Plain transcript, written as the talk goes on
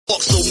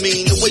Walk so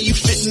mean, the way you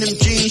fit in them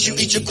jeans, you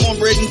eat your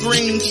cornbread and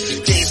greens.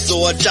 Dance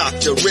or a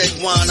doctor, red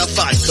wine or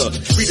vodka.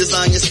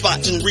 Redesign your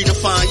spot and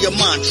redefine your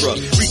mantra.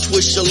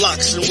 Retwist your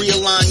locks and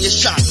realign your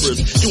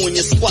chakras. Doing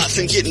your squats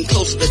and getting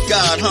closer to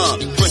God,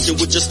 huh? Brunching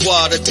with your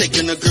squad or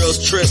taking a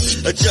girl's trip.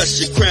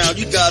 Adjust your crown,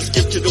 you God's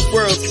gift to the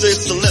world,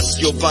 sis.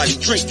 Celestial body,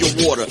 drink your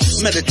water.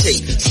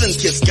 Meditate,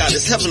 Sun-kissed God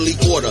is heavenly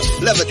order.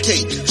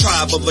 Levitate,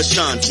 tribe of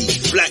Ashanti.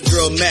 Black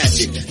girl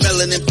magic,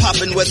 melanin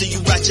popping, whether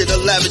you ratchet or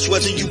lavish,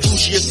 whether you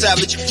bougie or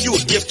savage. You a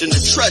gift and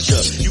a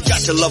treasure. You got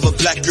to love a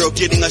black girl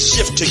getting a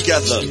shift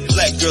together.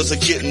 Black girls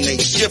are getting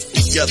a shift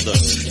together.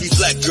 These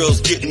black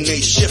girls getting a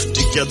shift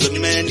together,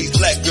 man. These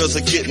black girls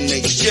are getting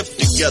a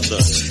shift together.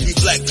 These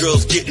black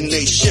girls getting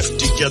a shift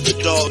together,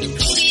 dog.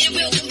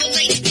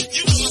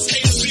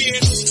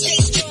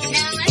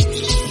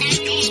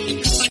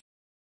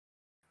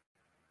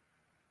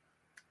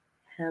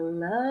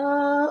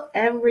 Hello,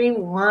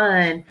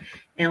 everyone,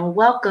 and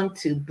welcome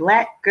to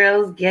Black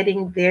Girls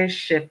Getting Their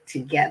Shift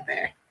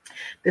Together.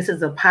 This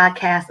is a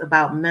podcast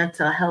about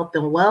mental health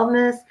and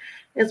wellness,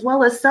 as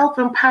well as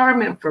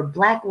self-empowerment for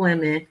Black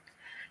women.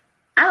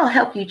 I'll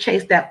help you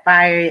chase that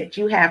fire that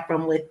you have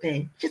from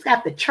within. You just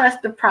got to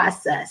trust the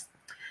process.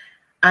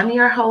 I'm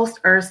your host,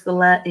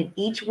 Ursula, and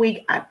each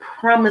week I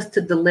promise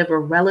to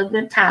deliver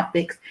relevant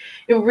topics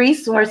and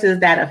resources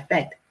that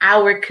affect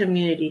our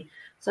community.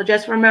 So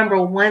just remember,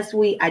 once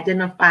we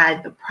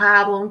identify the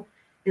problem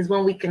is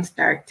when we can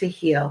start to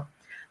heal.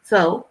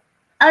 So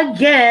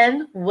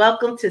again,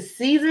 welcome to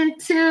season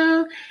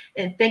 2,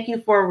 and thank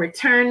you for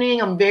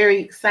returning. I'm very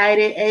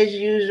excited as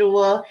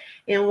usual.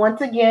 And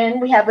once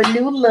again, we have a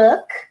new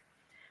look.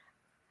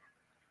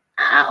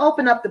 I'll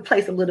open up the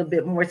place a little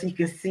bit more so you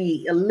can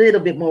see a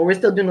little bit more. We're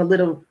still doing a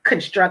little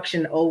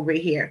construction over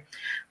here.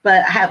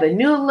 But I have a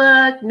new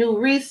look, new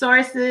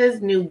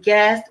resources, new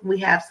guests. We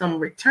have some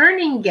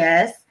returning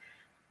guests.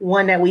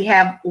 One that we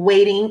have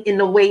waiting in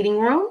the waiting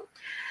room.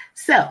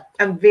 So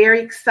I'm very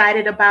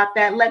excited about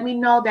that. Let me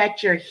know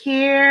that you're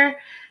here.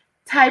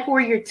 Type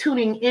where you're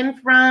tuning in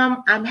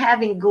from. I'm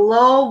having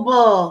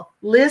global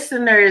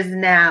listeners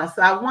now.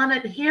 So I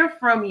want to hear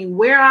from you.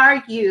 Where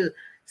are you?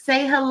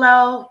 Say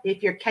hello.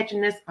 If you're catching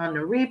this on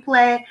the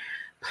replay,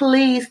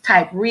 please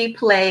type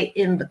replay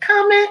in the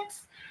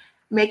comments.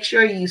 Make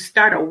sure you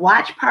start a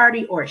watch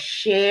party or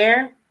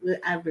share.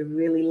 I would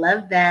really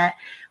love that.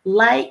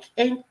 Like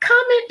and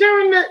comment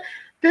during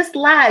this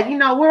live. You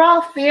know, we're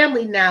all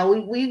family now.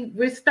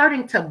 We're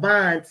starting to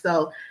bond.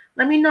 So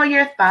let me know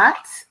your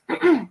thoughts.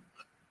 And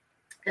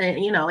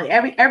you know,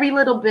 every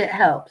little bit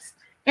helps.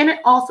 And it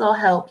also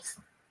helps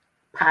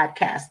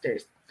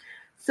podcasters.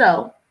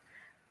 So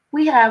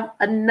we have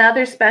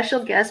another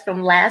special guest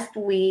from last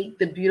week,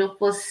 the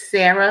beautiful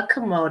Sarah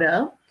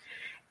Komodo.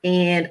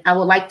 And I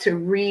would like to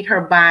read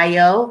her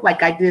bio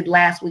like I did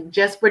last week,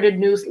 just for the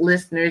news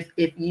listeners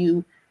if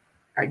you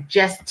are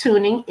just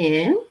tuning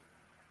in.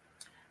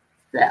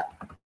 So,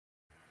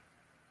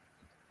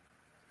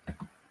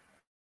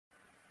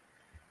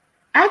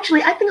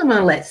 actually, I think I'm going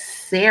to let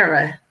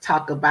Sarah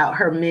talk about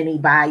her mini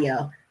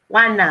bio.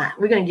 Why not?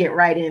 We're going to get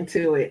right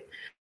into it.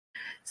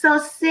 So,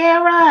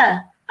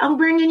 Sarah, I'm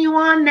bringing you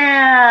on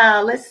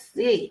now. Let's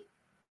see.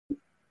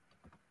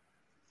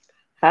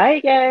 Hi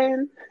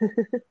again.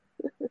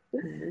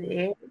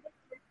 There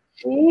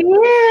she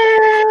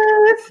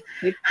is.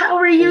 How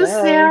are you,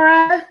 Hello.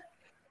 Sarah?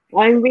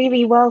 I'm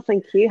really well,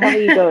 thank you. How are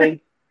you going?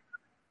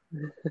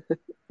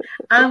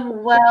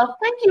 I'm well.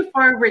 Thank you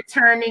for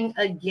returning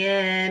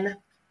again.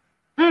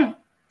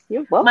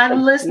 You're welcome. My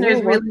listeners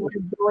You're really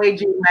welcome.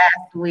 enjoyed you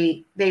last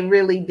week. They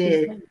really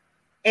did.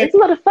 It's a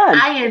lot of fun.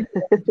 I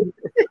enjoyed you.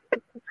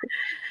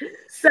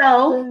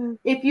 So,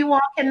 if you all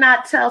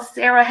cannot tell,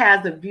 Sarah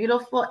has a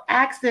beautiful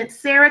accent.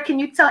 Sarah, can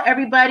you tell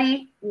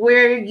everybody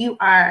where you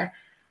are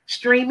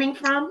streaming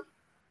from?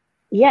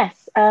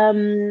 Yes. I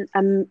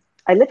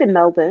live in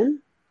Melbourne,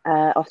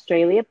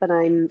 Australia, but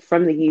I'm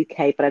from the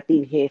UK, but I've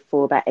been here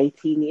for about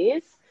 18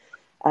 years.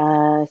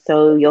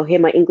 So you'll hear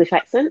my English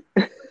accent.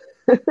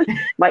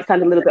 Might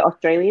sound a little bit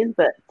Australian,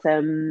 but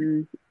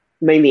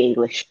mainly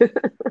English.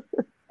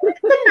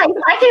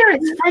 I hear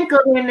it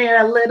sprinkled in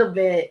there a little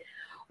bit.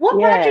 What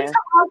brought you to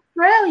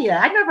Australia?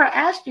 I never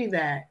asked you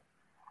that.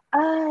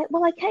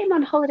 Well, I came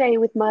on holiday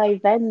with my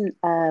then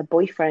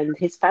boyfriend.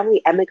 His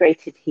family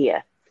emigrated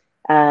here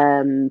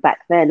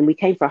back then. We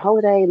came for a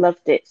holiday,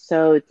 loved it,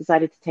 so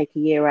decided to take a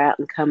year out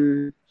and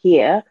come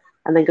here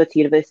and then go to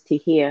university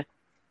here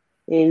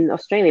in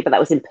Australia, but that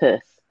was in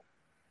Perth.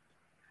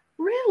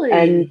 Really?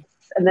 And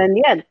then,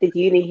 did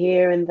uni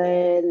here, and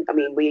then, I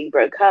mean, we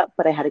broke up,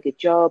 but I had a good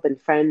job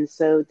and friends,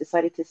 so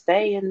decided to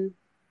stay and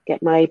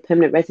get my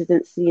permanent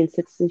residency and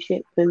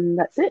citizenship, and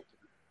that's it.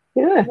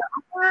 Yeah.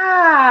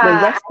 Wow.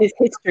 The rest is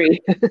history.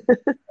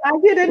 I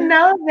didn't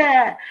know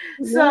that.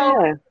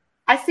 So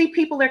I see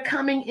people are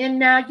coming in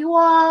now. You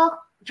all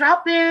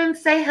drop in,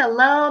 say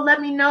hello, let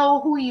me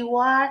know who you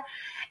are.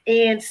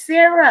 And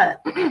Sarah,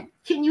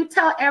 can you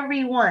tell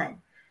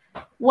everyone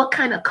what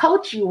kind of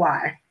coach you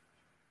are?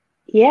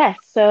 Yeah,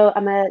 so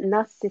I'm a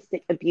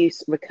narcissistic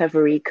abuse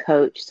recovery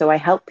coach. So I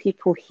help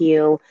people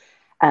heal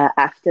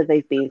after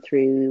they've been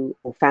through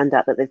or found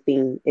out that they've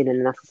been in a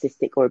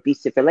narcissistic or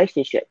abusive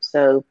relationship.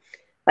 So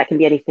that can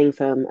be anything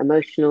from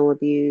emotional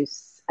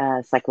abuse,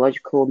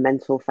 psychological,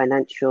 mental,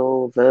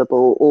 financial,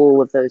 verbal, all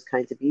of those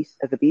kinds of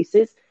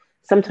abuses.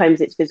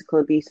 Sometimes it's physical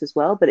abuse as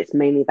well, but it's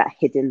mainly that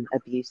hidden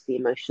abuse, the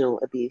emotional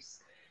abuse,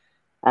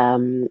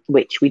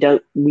 which we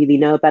don't really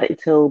know about it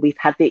until we've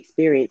had the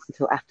experience,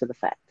 until after the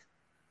fact.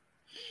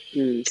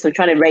 So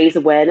trying to raise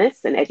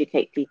awareness and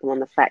educate people on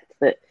the fact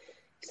that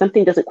if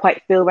something doesn't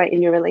quite feel right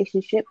in your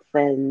relationship,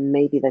 then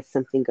maybe there's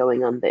something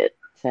going on that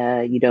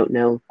you don't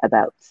know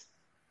about.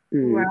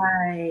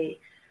 Right.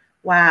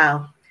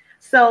 Wow.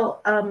 So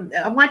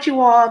I want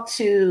you all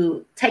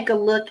to take a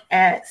look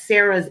at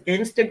Sarah's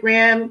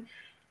Instagram.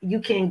 You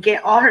can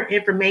get all her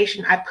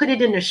information. I put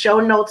it in the show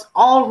notes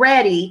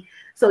already.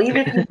 So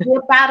even if you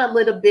dip out a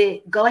little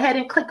bit, go ahead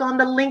and click on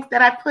the link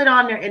that I put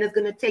on there, and it's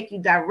going to take you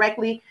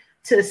directly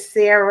to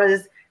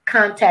Sarah's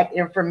contact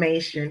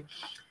information.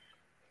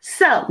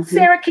 So,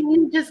 Sarah, can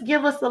you just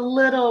give us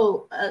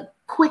a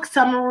quick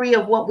summary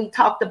of what we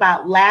talked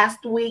about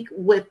last week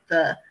with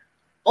the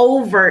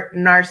overt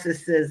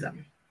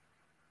narcissism?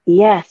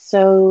 Yeah,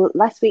 so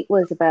last week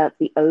was about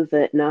the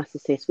overt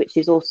narcissist, which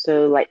is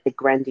also like the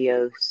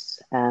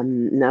grandiose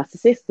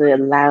narcissist, the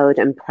loud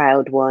and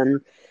proud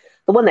one.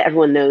 The one that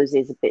everyone knows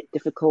is a bit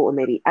difficult or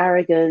maybe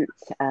arrogant,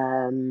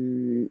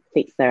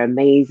 thinks they're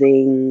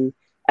amazing.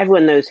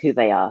 Everyone knows who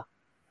they are.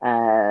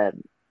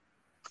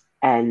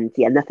 And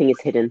yeah, nothing is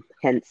hidden,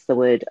 hence the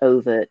word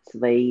overt.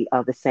 They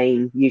are the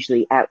same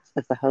usually out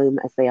of the home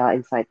as they are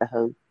inside the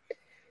home,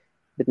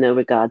 with no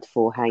regard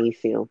for how you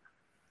feel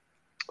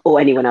or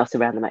anyone else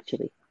around them,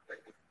 actually.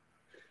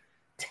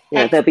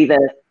 Yeah, they'll be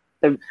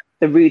the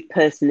rude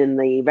person in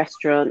the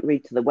restaurant,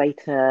 rude to the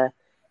waiter,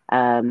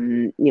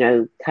 kind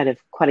of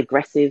quite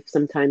aggressive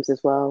sometimes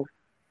as well.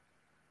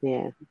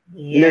 Yeah.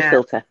 No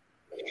filter.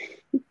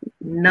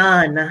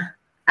 None.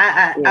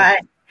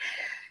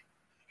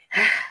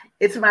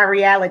 It's my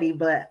reality,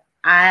 but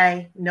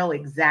I know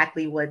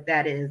exactly what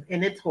that is.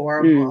 And it's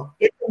horrible.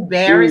 It's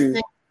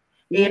embarrassing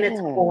and it's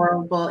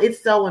horrible.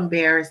 It's so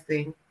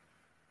embarrassing.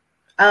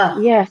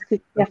 Yes, you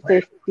have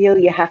to feel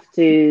you have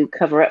to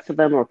cover up for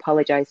them or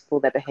apologize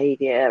for their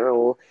behavior,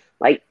 or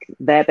like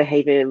their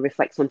behavior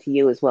reflects onto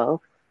you as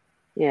well.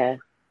 Yeah.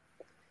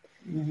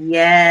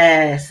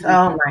 Yes.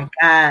 Oh my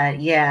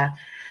God. Yeah.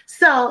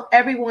 So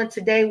everyone,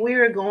 today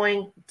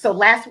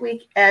last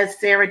week, as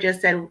Sarah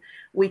just said,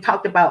 we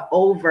talked about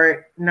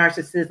overt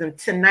narcissism.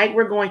 Tonight,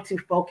 we're going to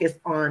focus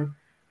on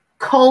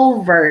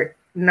covert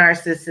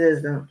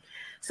narcissism.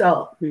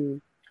 So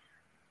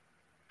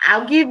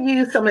I'll give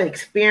you some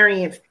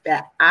experience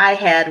that I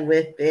had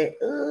with it.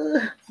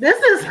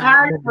 This is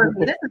hard for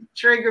me. This is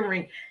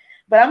triggering,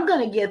 but I'm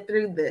going to get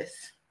through this.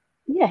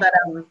 Yeah, but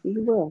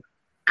you will.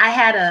 I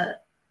had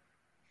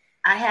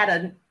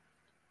a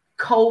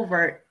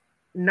covert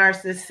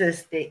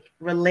narcissistic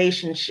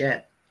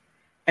relationship,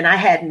 and I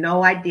had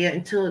no idea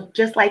until,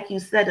 just like you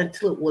said,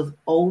 until it was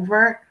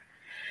over.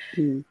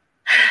 And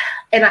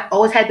I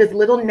always had this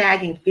little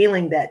nagging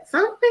feeling that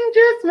something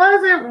just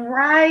wasn't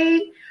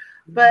right.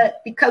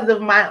 But because of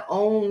my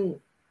own,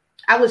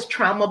 I was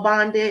trauma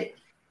bonded.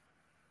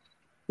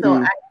 So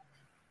I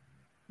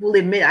will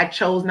admit I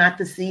chose not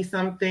to see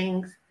some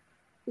things.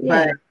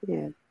 But,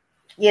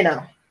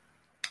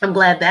 I'm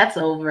glad that's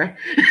over.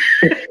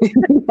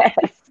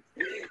 Yes.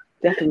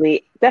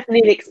 Definitely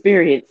an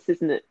experience,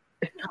 isn't it?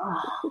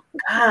 Oh,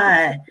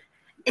 God.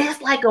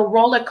 It's like a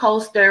roller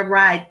coaster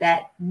ride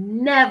that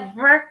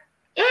never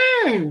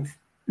ends.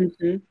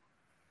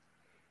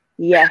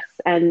 Yes.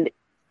 And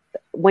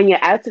when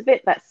you're out of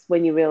it, that's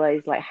when you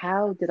realize, like,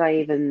 how did I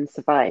even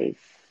survive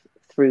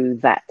through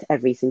that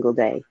every single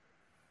day?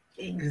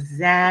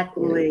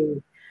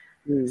 Exactly.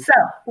 So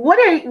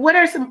what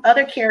are some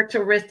other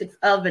characteristics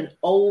of an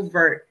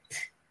covert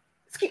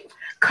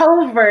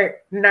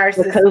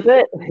narcissist?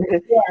 Covert?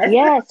 Yes.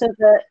 Yeah, so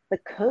the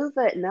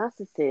covert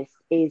narcissist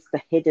is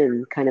the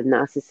hidden kind of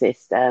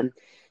narcissist.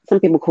 Some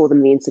people call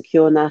them the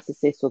insecure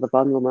narcissist or the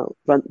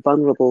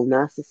vulnerable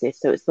narcissist.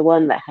 So it's the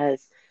one that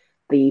has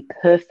the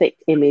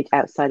perfect image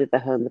outside of the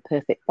home, the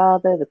perfect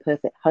father, the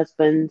perfect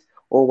husband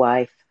or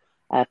wife,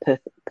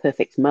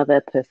 perfect mother,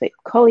 perfect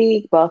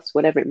colleague, boss,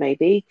 whatever it may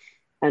be.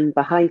 And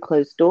behind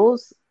closed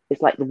doors is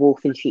like the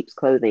wolf in sheep's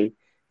clothing.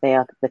 They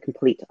are the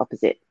complete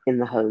opposite in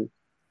the home.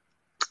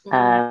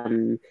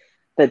 The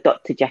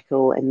Dr.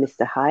 Jekyll and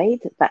Mr.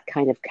 Hyde, that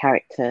kind of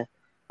character,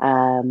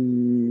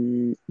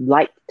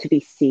 like to be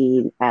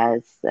seen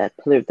as a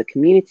pillar of the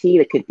community.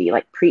 They could be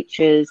like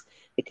preachers.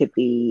 It could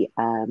be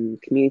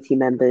community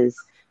members,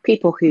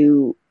 people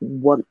who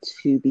want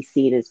to be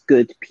seen as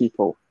good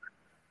people.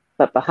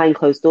 But behind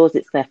closed doors,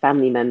 it's their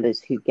family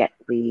members who get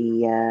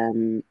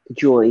the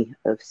joy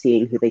of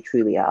seeing who they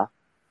truly are,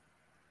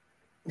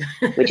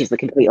 which is the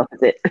complete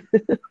opposite.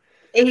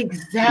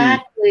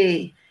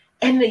 Exactly.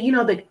 And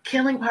the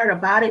killing part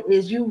about it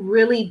is you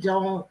really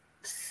don't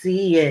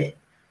see it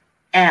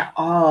at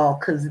all,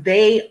 because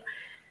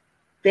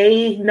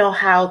they know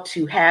how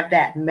to have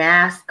that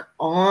mask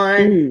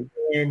on,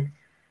 and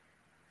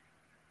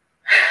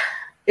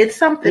it's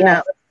something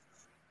else.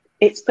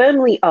 It's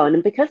firmly on,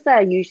 and because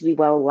they're usually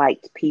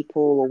well-liked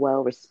people or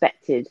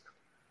well-respected,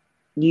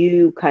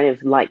 you kind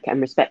of like and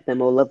respect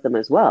them or love them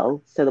as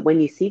well. So that when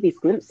you see these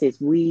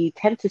glimpses, we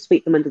tend to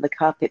sweep them under the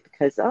carpet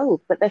because,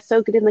 but they're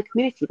so good in the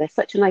community. They're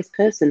such a nice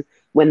person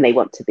when they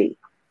want to be.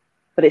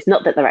 But it's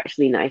not that they're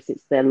actually nice.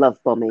 It's their love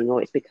bombing,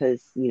 or it's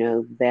because,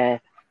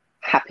 they're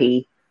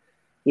happy,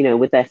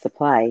 with their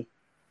supply.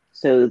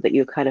 So that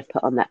you're kind of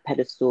put on that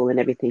pedestal and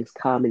everything's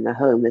calm in the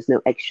home. There's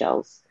no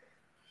eggshells.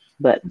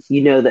 But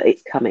you know that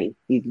it's coming.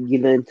 You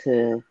learn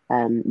to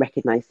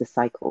recognize the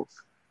cycles.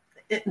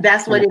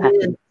 That's what it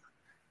is.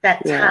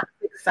 That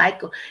toxic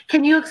cycle.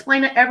 Can you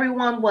explain to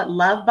everyone what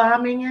love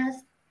bombing is?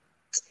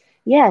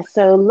 Yeah,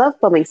 so love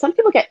bombing. Some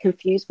people get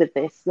confused with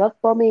this. Love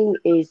bombing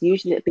is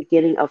usually at the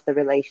beginning of the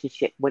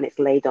relationship when it's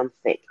laid on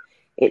thick.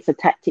 It's a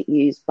tactic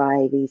used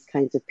by these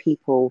kinds of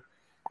people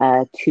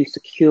to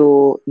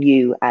secure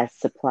you as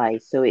supply.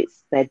 So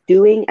they're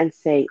doing and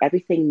saying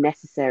everything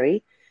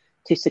necessary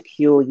to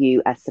secure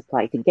you as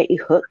supply, to get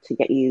you hooked, to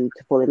get you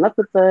to fall in love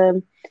with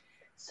them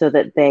so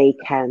that they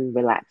can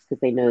relax because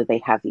they know they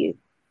have you.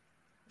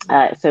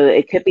 So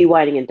it could be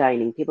whining and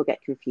dining. People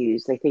get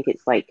confused. They think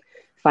it's like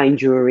fine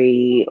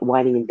jewelry,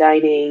 whining and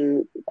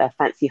dining,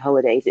 fancy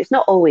holidays. It's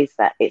not always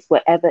that. It's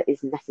whatever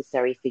is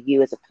necessary for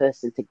you as a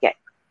person to get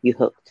you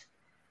hooked.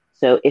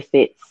 So if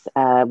it's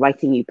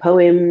writing you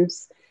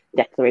poems,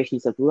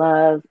 declarations of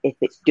love, if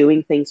it's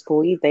doing things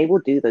for you, they will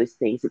do those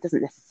things. It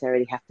doesn't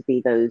necessarily have to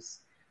be those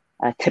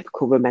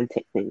typical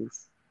romantic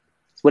things.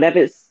 It's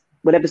whatever's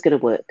going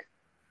to work.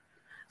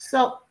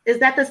 So is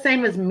that the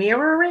same as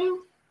mirroring?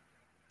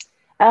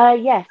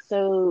 Yeah.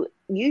 So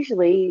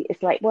usually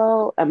it's like,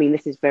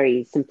 this is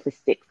very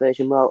simplistic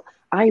version. Well,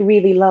 I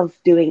really love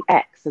doing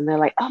X. And they're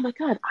like, oh my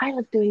God, I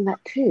love doing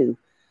that too.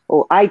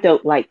 Or I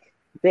don't like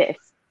this.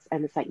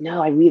 And it's like,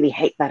 no, I really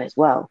hate that as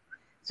well.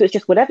 So it's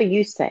just whatever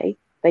you say,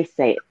 they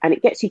say it. And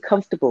it gets you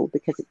comfortable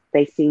because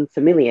they seem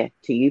familiar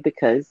to you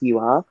because you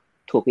are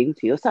talking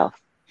to yourself.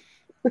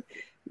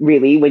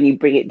 Really, when you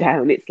bring it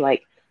down, it's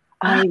like,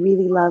 I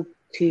really love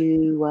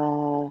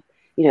to,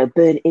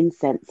 burn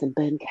incense and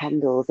burn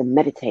candles and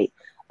meditate.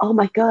 Oh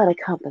my God, I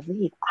can't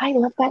believe I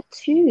love that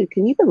too.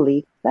 Can you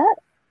believe that?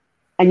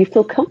 And you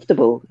feel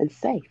comfortable and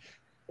safe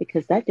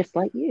because they're just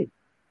like you.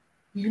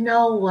 You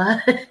know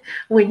what?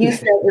 When you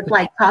said it's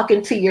like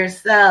talking to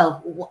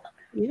yourself.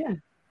 Yeah.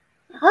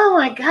 Oh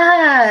my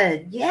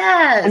God.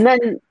 Yes.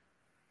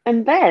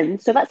 And then,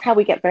 so that's how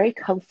we get very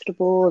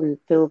comfortable and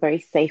feel very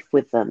safe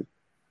with them.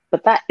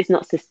 But that is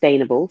not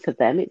sustainable for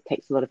them. It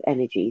takes a lot of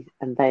energy.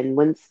 And then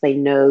once they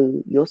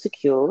know you're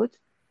secured,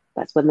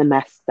 that's when the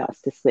mask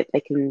starts to slip. They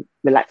can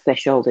relax their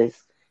shoulders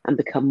and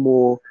become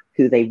more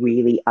who they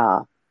really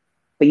are.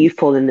 But you've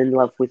fallen in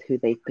love with who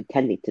they've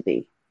pretended to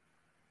be.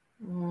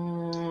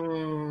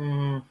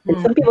 Mm-hmm.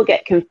 And some people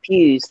get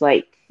confused.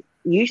 Like,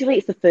 usually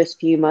it's the first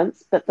few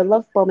months, but the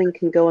love bombing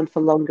can go on for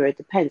longer. It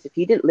depends. If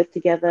you didn't live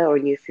together or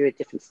if you're a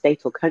different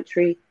state or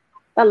country,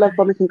 that love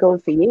bombing can go on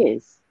for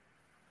years.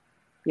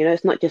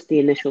 It's not just the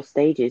initial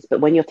stages, but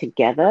when you're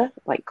together,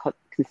 like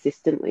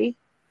consistently,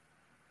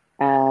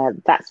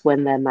 that's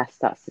when their mask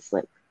starts to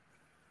slip.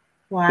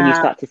 Wow. And you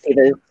start to see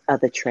those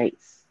other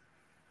traits.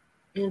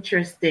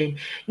 Interesting.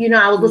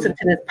 I was listening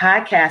to this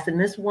podcast and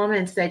this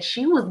woman said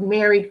she was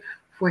married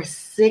for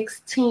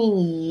 16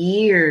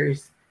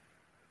 years.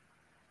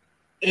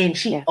 And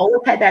she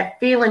always had that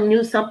feeling,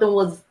 knew something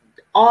was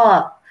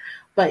off.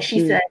 But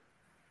she said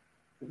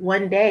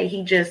one day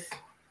he just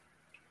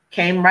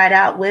came right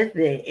out with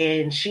it.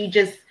 And she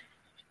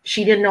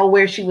didn't know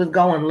where she was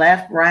going,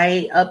 left,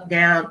 right, up,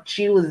 down.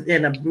 She was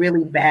in a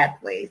really bad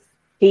place.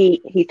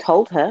 He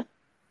told her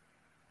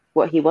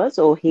what he was,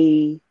 or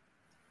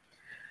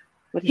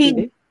what did he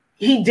do?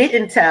 He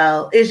didn't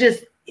tell. It's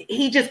just,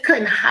 he just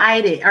couldn't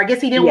hide it. Or I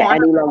guess he didn't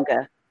want any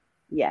longer.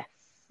 Yes.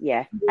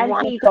 Yeah.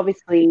 And he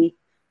obviously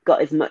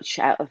got as much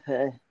out of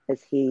her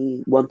as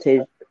he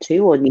wanted to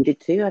or needed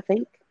to, I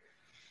think.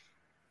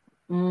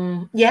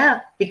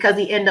 Yeah, because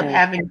he ended up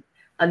having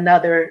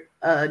another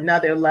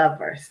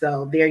lover.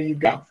 So there you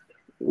go.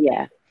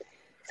 Yeah.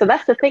 So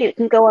that's the thing. It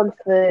can go on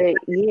for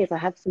years. I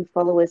have some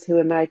followers who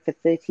are married for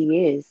 30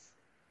 years,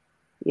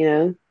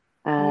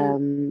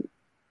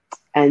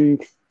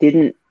 and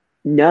didn't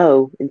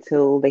know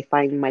until they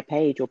find my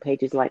page or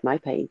pages like my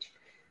page.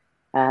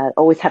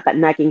 Always had that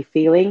nagging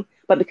feeling.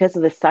 But because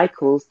of the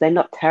cycles, they're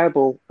not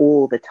terrible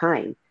all the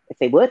time. If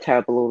they were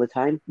terrible all the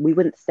time, we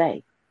wouldn't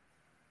stay.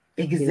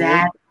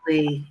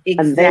 Exactly.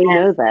 And they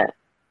know that.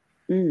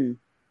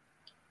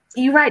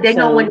 You're right. They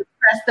know when to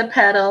press the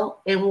pedal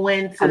and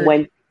when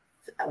to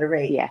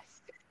accelerate. Yes.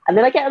 And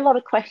then I get a lot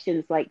of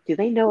questions like, do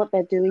they know what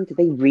they're doing? Do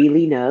they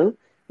really know?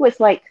 Well,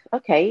 it's like,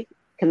 okay,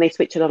 can they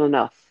switch it on and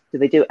off? Do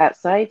they do it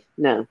outside?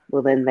 No.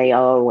 Well, then they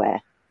are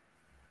aware.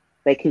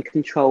 They can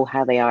control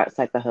how they are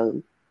outside the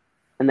home.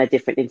 And they're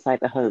different inside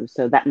the home.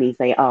 So that means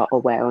they are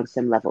aware on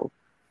some level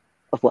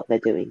of what they're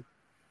doing.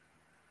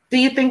 Do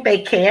you think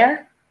they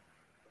care?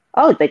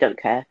 Oh, they don't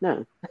care.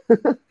 No,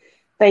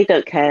 they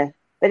don't care.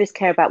 They just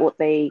care about what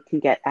they can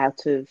get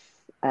out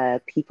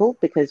of people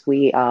because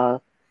we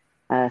are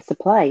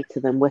supply to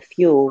them. We're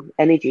fuel,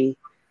 energy.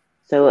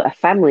 So a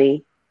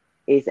family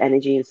is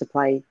energy and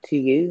supply to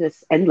you.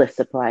 There's endless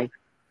supply.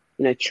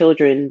 You know,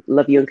 children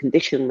love you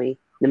unconditionally,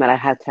 no matter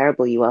how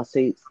terrible you are. So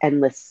it's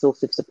endless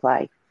source of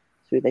supply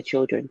through their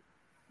children.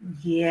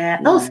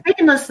 Yeah. Oh,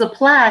 speaking of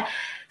supply,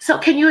 so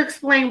can you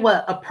explain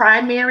what a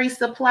primary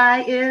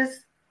supply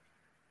is?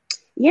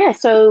 Yeah,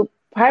 so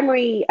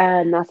primary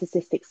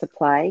narcissistic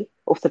supply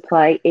or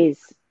supply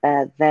is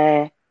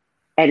their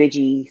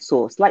energy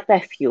source, like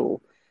their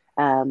fuel.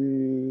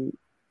 Um,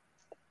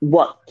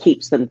 what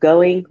keeps them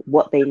going,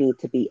 what they need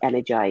to be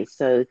energized.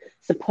 So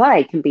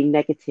supply can be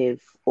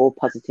negative or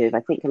positive.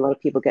 I think a lot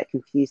of people get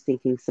confused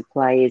thinking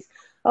supply is,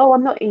 oh,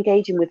 I'm not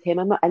engaging with him,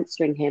 I'm not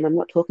answering him, I'm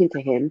not talking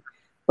to him,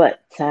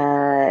 but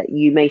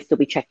you may still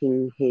be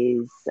checking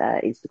his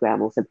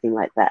Instagram or something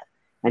like that.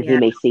 And he Yeah.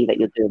 may see that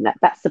you're doing that.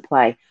 That's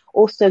supply.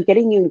 Also,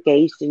 getting you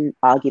engaged in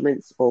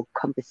arguments or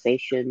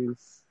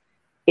conversations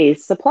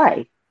is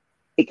supply.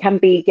 It can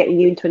be getting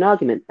you into an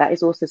argument. That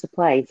is also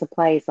supply.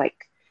 Supply is like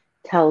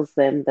tells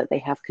them that they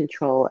have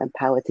control and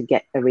power to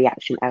get a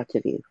reaction out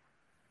of you.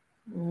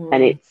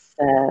 And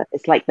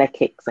it's like their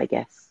kicks, I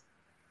guess.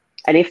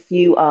 And if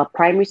you are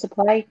primary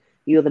supply,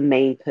 you're the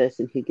main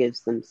person who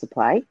gives them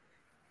supply.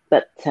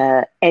 But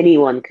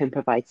anyone can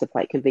provide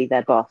supply. It can be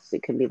their boss,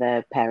 it can be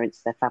their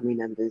parents, their family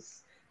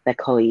members, their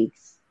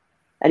colleagues,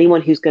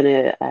 anyone who's going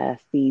to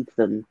feed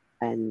them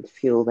and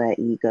fuel their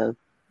ego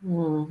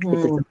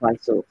is a supply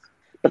source.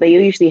 But they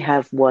usually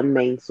have one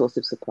main source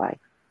of supply.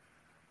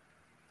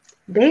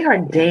 They are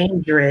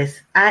dangerous.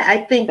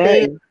 I think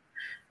Very. they're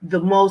the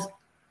most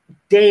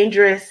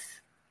dangerous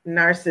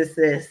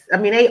narcissists. I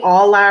mean, they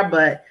all are,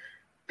 but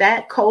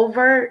that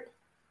covert.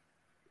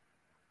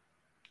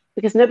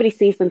 Because nobody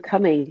sees them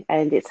coming.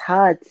 And it's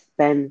hard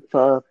then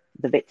for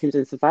the victims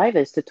and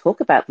survivors to talk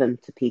about them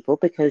to people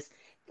because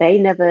they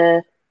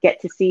never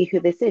get to see who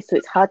this is. So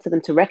it's hard for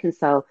them to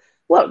reconcile.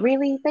 What,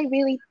 really? They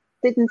really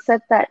didn't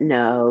said that?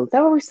 No,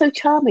 they're always so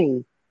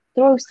charming.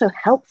 They're always so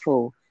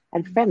helpful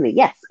and friendly.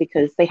 Yes,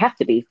 because they have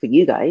to be for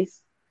you guys.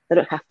 They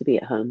don't have to be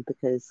at home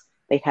because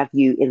they have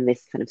you in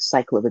this kind of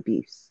cycle of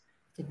abuse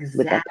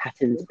with their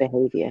patterns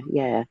behavior.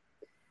 Yeah.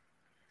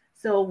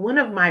 So one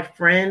of my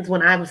friends,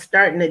 when I was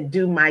starting to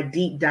do my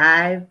deep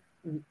dive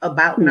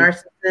about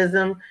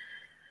narcissism,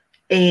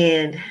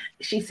 and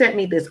she sent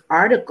me this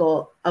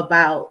article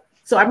about,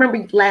 so I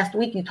remember last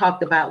week you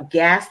talked about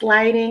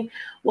gaslighting.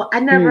 Well, I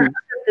never heard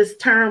of this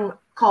term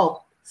called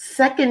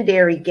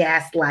secondary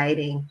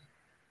gaslighting.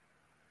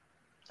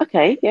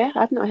 Okay, yeah,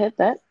 I've not heard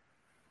that.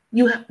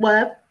 You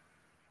what?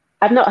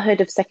 I've not heard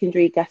of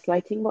secondary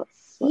gaslighting.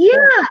 What's yeah.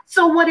 that?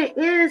 So what it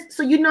is,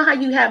 so you know how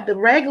you have the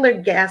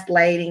regular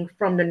gaslighting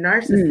from the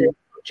narcissist,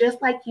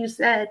 just like you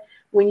said,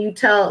 when you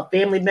tell a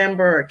family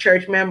member or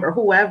church member or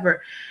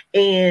whoever,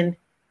 and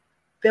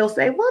they'll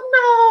say, well,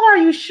 no, are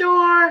you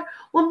sure?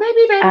 Well,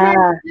 maybe they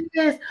meant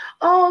this.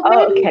 Oh,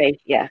 maybe. Okay,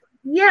 yeah.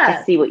 Yeah.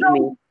 I see what you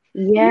mean.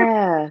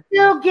 Yeah.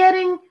 You're still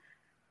getting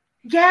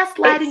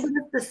gaslighting, but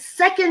it's the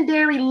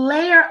secondary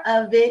layer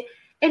of it,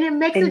 and it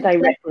makes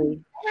indirectly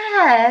it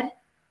bad.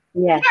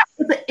 Yes.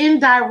 Yeah, it's an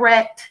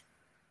indirect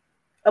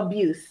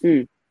abuse.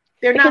 They're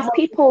because not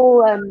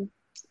people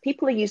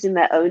are using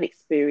their own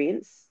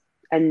experience,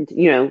 and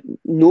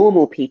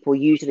normal people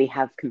usually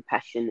have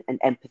compassion and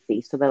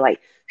empathy, so they're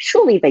like,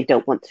 surely they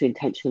don't want to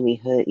intentionally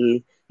hurt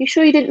you. You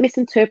sure you didn't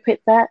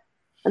misinterpret that?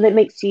 And it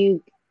makes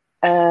you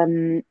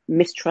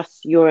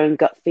mistrust your own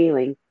gut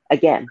feeling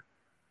again.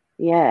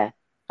 Yeah.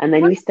 And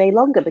then you stay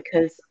longer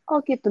because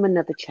I'll give them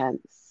another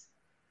chance.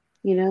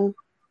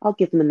 I'll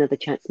give them another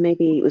chance.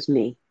 Maybe it was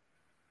me.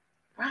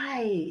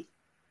 Right.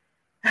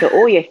 So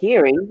all you're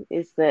hearing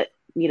is that,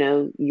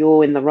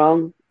 you're in the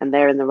wrong and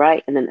they're in the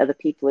right. And then other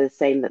people are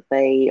saying that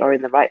they are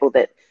in the right or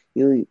that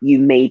you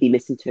maybe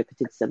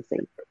misinterpreted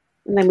something.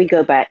 And then we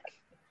go back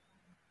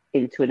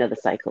into another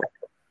cycle.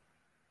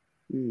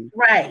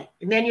 Right.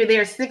 And then you're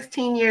there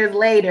 16 years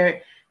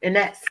later in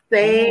that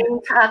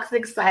same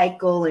toxic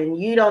cycle and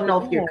you don't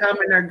know if you're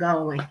coming or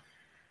going.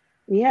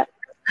 Yep.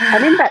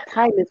 And in that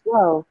time as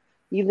well,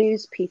 you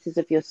lose pieces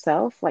of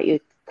yourself, like you're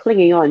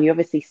clinging on, you're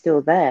obviously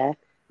still there,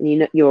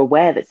 and you're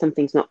aware that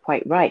something's not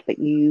quite right, but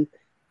you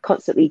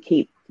constantly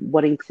keep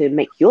wanting to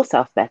make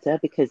yourself better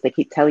because they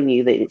keep telling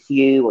you that it's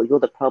you or you're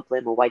the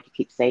problem or why do you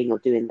keep saying you're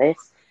doing this.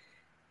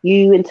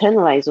 You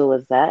internalize all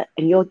of that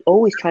and you're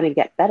always trying to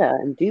get better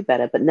and do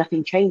better, but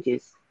nothing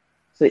changes.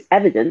 So it's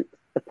evident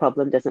the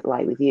problem doesn't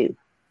lie with you.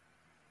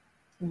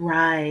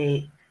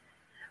 Right.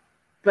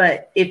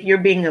 But if you're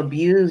being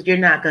abused, you're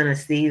not going to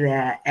see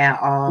that at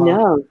all.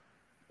 No.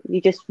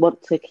 You just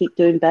want to keep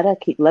doing better,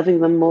 keep loving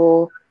them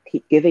more,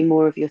 keep giving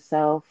more of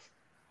yourself,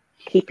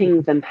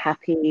 keeping them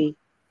happy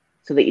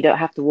so that you don't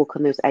have to walk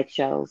on those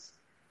eggshells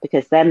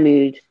because their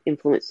mood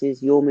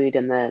influences your mood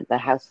and the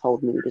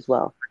household mood as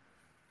well.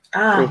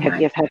 Oh, so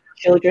if you have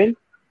children,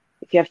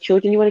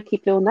 you want to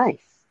keep it all nice.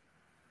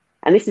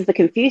 And this is the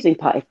confusing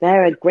part. If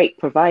they're a great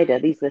provider,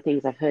 these are the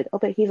things I've heard. Oh,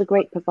 but he's a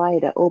great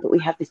provider. Oh, but we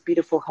have this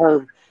beautiful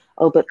home.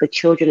 Oh, but the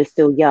children are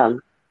still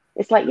young.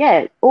 It's like,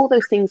 yeah, all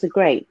those things are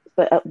great,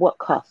 but at what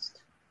cost?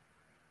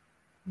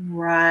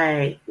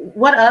 Right.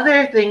 What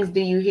other things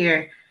do you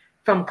hear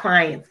from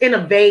clients in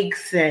a vague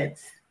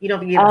sense? You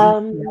don't give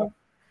detail.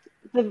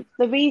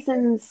 The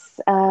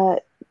reasons,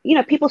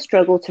 people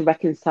struggle to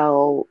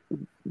reconcile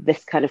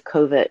this kind of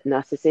covert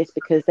narcissist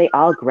because they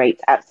are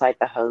great outside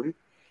the home.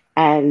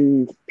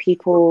 And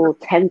people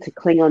tend to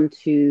cling on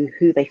to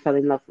who they fell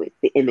in love with,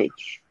 the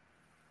image,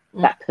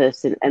 that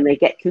person. And they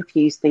get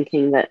confused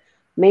thinking that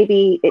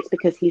maybe it's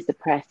because he's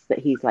depressed that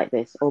he's like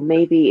this, or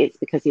maybe it's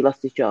because he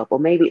lost his job, or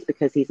maybe it's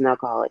because he's an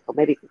alcoholic, or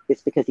maybe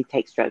it's because he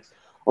takes drugs,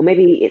 or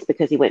maybe it's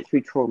because he went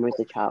through trauma as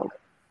a child.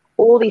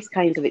 All these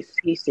kinds of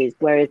excuses,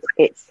 whereas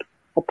it's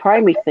the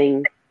primary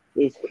thing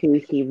is who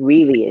he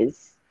really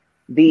is.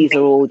 These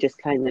are all just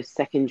kind of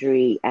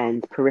secondary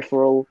and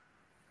peripheral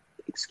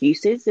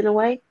excuses in a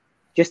way,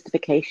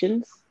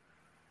 justifications.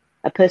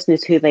 A person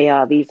is who they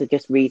are. These are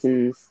just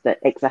reasons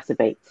that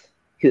exacerbate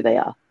who they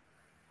are.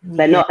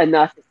 They're not a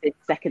narcissist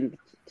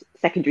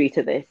secondary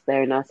to this.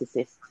 They're a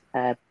narcissist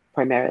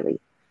primarily.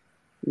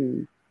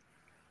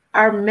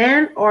 Are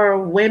men or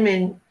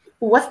women,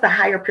 what's the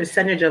higher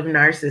percentage of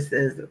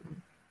narcissism?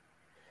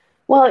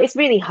 Well, it's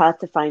really hard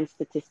to find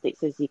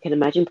statistics, as you can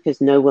imagine, because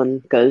no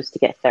one goes to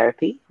get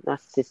therapy.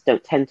 Narcissists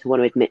don't tend to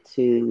want to admit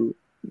to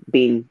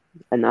being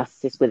a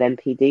narcissist with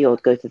NPD or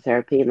go to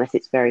therapy unless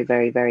it's very,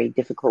 very, very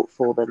difficult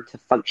for them to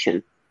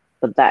function.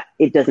 But that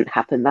it doesn't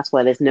happen. That's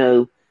why there's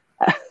no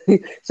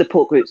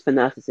support groups for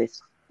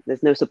narcissists.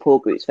 There's no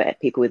support groups for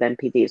people with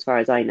NPD, as far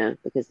as I know,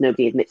 because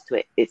nobody admits to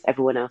it. It's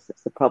everyone else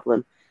that's the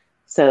problem.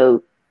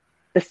 So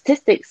the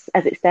statistics,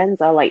 as it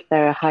stands, are like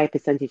there are a high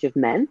percentage of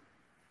men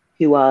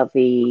who are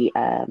the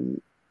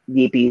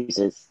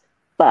abusers.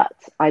 But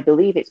I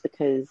believe it's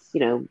because,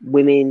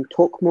 women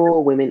talk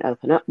more, women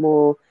open up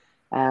more,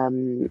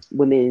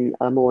 women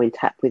are more in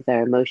tap with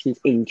their emotions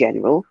in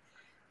general.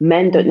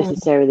 Men don't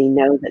necessarily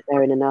know that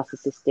they're in a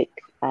narcissistic,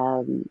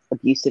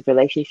 abusive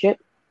relationship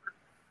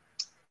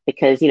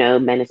because,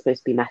 men are supposed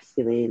to be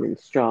masculine and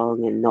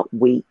strong and not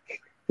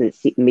weak. And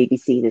it's maybe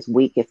seen as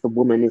weak if the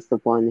woman is the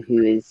one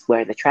who is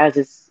wearing the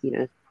trousers,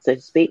 so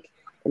to speak,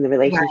 in the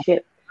relationship.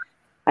 Right.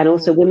 And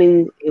also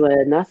women who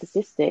are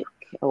narcissistic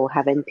or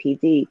have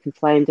NPD can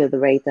fly under the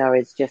radar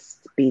as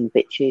just being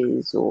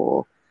bitches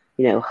or,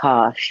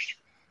 harsh.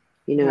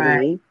 You know what I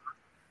mean?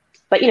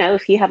 But,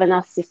 if you have a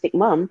narcissistic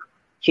mom,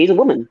 she's a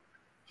woman.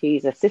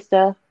 She's a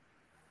sister,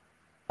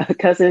 a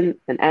cousin,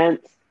 an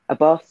aunt, a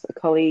boss, a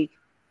colleague,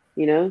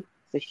 So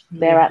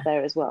they're out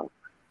there as well.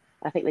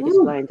 I think they just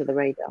fly under the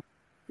radar.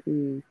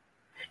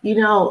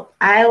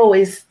 I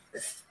always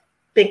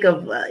think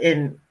of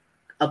in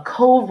a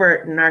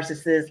covert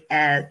narcissist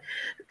as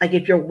like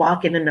if you're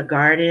walking in the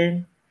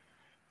garden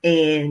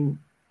and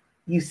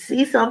you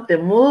see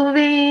something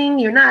moving,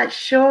 you're not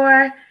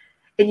sure,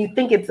 and you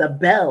think it's a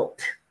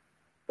belt.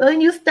 But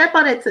when you step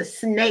on it, it's a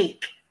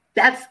snake.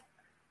 That's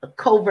a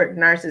covert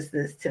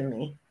narcissist to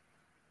me.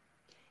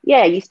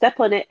 Yeah, you step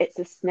on it, it's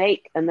a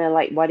snake, and they're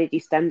like, why did you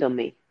stand on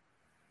me?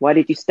 Why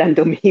did you stand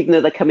on me even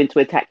though they're coming to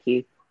attack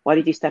you? Why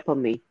did you step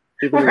on me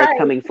even though they're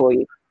coming for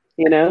you?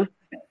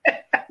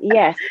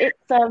 Yes, it's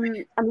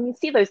you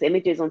see those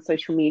images on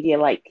social media,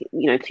 like,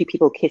 two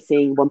people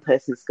kissing, one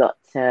person's got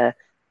the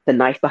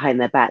knife behind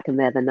their back and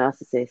they're the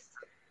narcissist.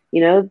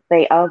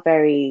 They are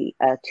very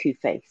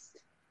two-faced,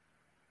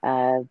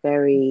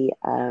 very,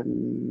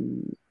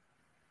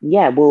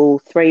 will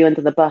throw you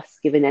under the bus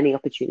given any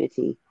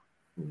opportunity.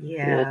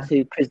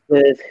 To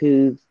preserve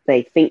who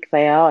they think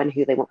they are and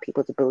who they want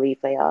people to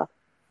believe they are.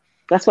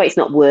 That's why it's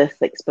not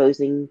worth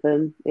exposing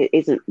them. It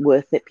isn't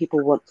worth it. People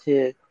want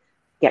to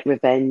get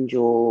revenge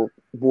or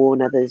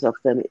warn others of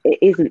them. It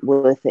isn't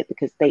worth it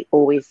because they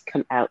always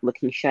come out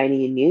looking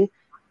shiny and new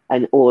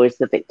or as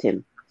the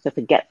victim. So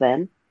forget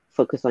them,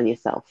 focus on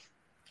yourself.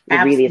 It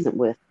really isn't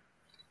worth it.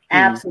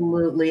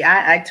 Absolutely.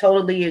 I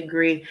totally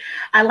agree.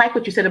 I like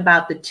what you said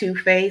about the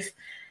two-faced.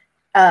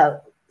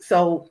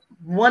 So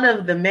one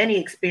of the many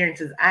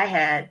experiences I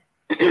had,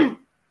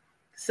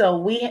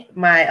 so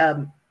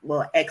my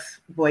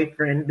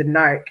ex-boyfriend, the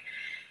narc,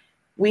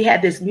 we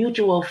had this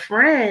mutual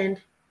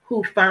friend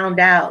who found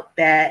out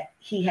that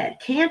he had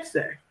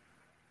cancer.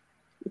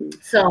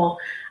 So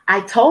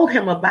I told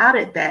him about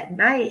it that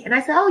night. And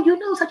I said,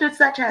 oh, such and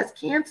such has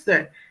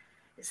cancer,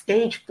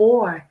 stage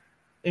 4.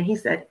 And he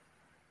said,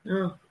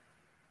 oh.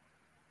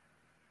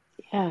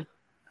 Yeah.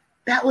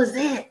 That was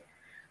it.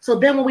 So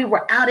then when we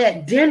were out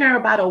at dinner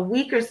about a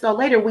week or so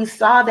later, we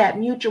saw that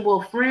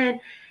mutual friend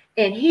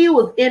and he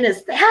was in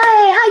his, hey,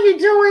 how you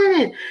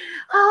doing?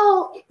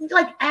 And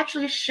like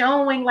actually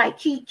showing like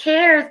he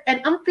cares.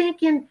 And I'm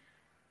thinking,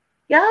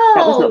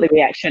 that was not the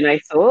reaction I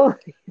saw.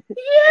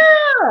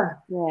 Yeah.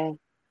 Yeah.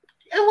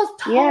 It was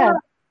total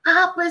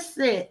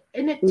opposite.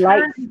 And it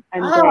light turned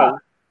and up. Day.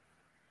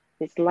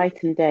 It's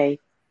light and day.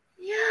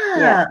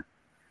 Yeah.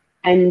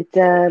 And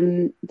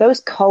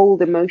those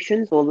cold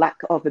emotions or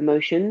lack of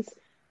emotions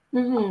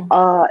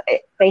Mm-hmm.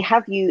 They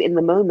have you in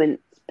the moment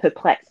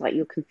perplexed, like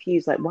you're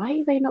confused, like why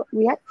are they not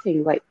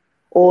reacting? Like,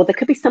 or there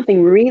could be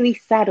something really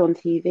sad on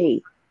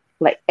TV,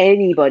 like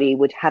anybody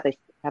would have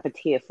a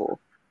tear for,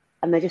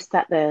 and they're just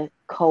sat there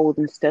cold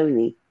and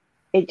stony.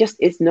 It just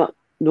is not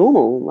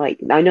normal. Like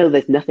I know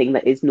there's nothing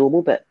that is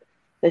normal, but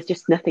there's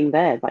just nothing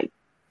there. Like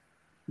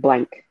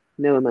blank,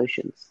 no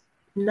emotions,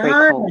 very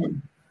cold.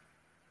 None.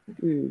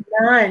 Mm.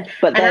 None.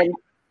 But And then in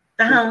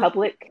uh-huh.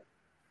 public,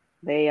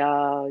 they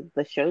are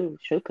the show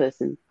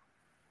person.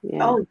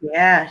 Yeah. Oh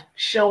yeah,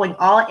 showing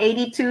all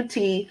 82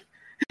 teeth.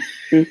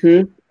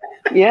 Mm-hmm.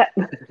 Yeah.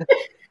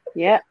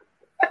 Yeah.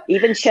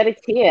 Even shed a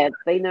tear.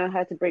 They know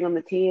how to bring on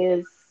the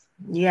tears.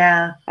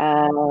 Yeah.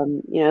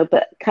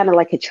 But kind of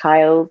like a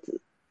child,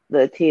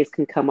 the tears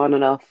can come on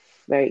and off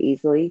very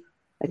easily.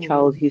 A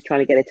child Mm. who's trying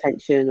to get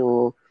attention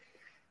or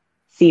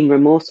seem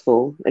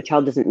remorseful, a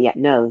child doesn't yet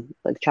know.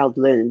 Like, the child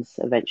learns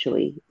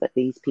eventually, but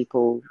these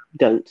people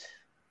don't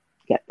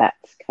get that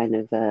kind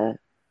of,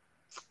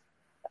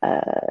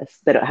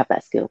 they don't have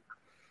that skill.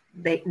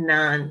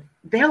 None.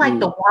 They're like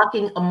the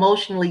walking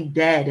emotionally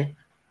dead.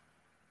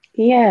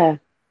 Yeah.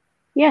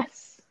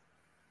 Yes.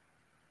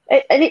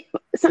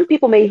 Some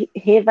people may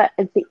hear that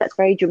and think that's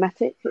very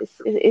dramatic. It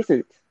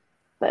isn't.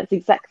 That's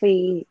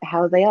exactly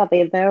how they are.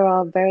 There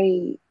are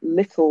very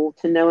little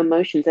to no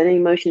emotions. Any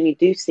emotion you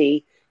do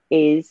see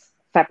is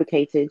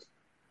fabricated.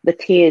 The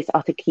tears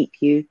are to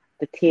keep you.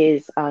 The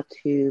tears are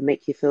to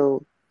make you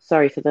feel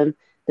sorry for them.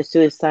 The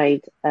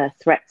suicide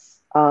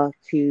threats are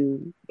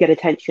to get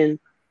attention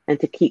and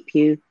to keep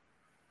you.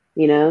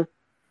 You know,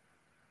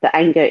 the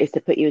anger is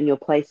to put you in your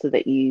place so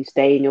that you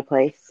stay in your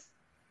place.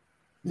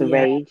 The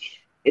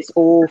rage. It's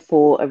all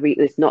for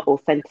it's not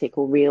authentic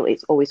or real.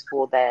 It's always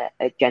for their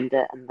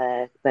agenda and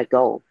their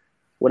goal,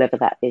 whatever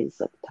that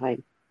is at the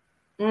time.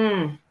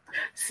 Mm.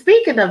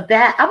 Speaking of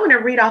that, I want to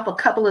read off a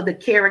couple of the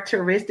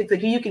characteristics.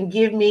 If you can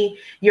give me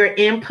your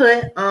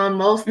input on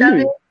most of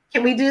it,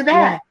 can we do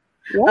that?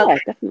 Yeah, okay.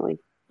 Definitely.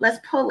 Let's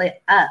pull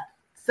it up.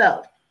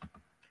 So,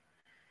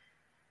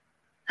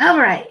 all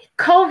right,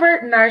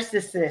 covert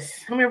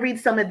narcissist. Let me read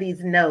some of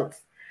these notes.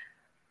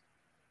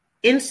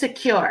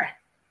 Insecure,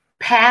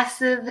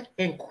 passive,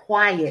 and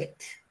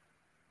quiet.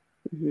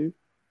 Mm-hmm.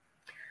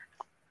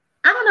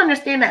 I don't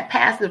understand that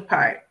passive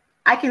part.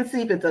 I can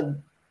see if it's a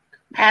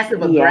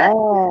passive aggressive.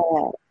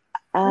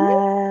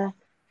 Yeah.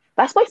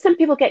 That's why some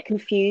people get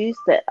confused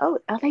that, oh,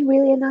 are they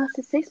really a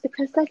narcissist?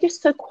 Because they're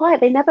just so quiet.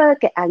 They never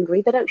get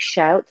angry. They don't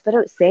shout. They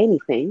don't say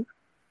anything.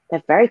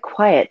 They're very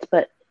quiet.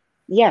 But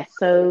yeah,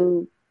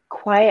 so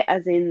quiet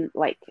as in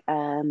like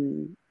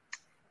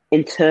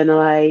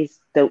internalized,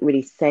 don't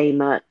really say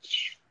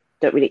much,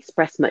 don't really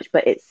express much,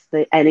 but it's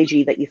the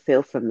energy that you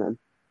feel from them.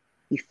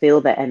 You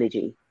feel their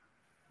energy.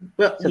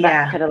 Well, so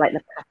that's kind of like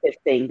the passive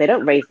thing. They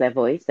don't raise their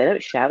voice. They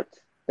don't shout.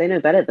 They know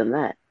better than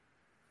that.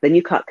 Then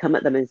you can't come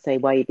at them and say,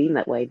 why are you being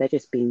that way? They're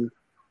just being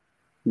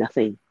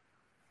nothing.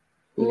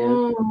 You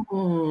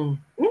know?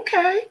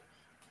 Okay.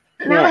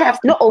 Now I have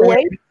not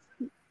always,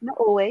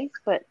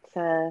 but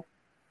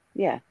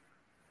yeah.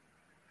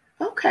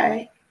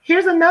 Okay.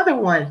 Here's another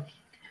one.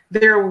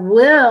 Their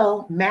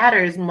will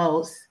matters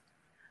most,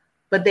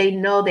 but they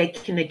know they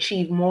can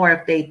achieve more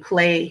if they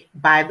play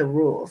by the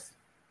rules.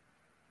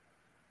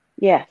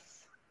 Yes.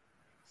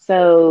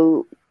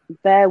 So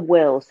their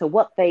will, so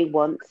what they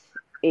want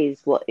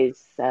is what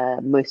is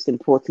most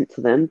important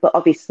to them. But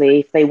obviously,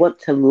 if they want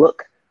to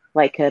look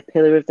like a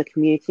pillar of the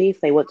community,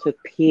 if they want to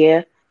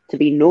appear to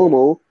be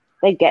normal,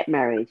 they get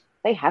married,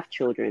 they have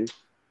children,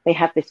 they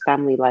have this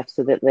family life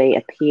so that they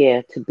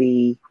appear to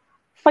be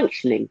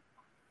functioning.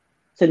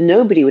 So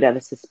nobody would ever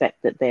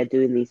suspect that they're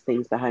doing these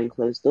things behind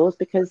closed doors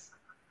because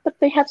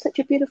they have such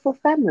a beautiful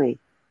family.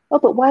 Oh,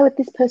 but why would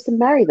this person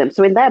marry them?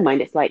 So in their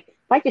mind, it's like,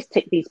 if I just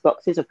tick these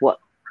boxes of what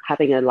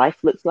having a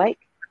life looks like,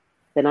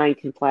 then I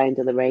can fly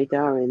under the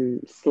radar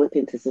and slip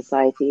into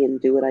society and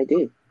do what I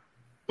do.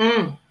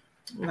 Wow.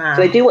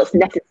 So they do what's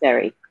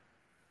necessary.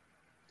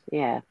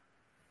 Yeah.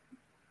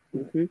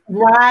 Mm-hmm.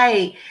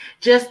 Right.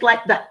 Just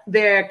like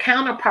their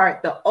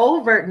counterpart, the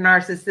overt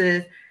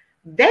narcissist,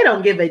 they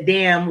don't give a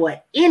damn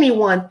what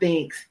anyone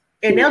thinks.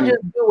 And they'll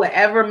just do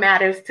whatever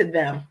matters to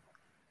them.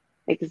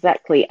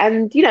 Exactly.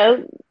 And, you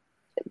know,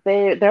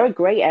 there are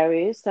gray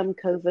areas. Some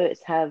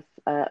coverts have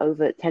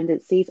overt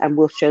tendencies and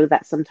will show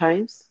that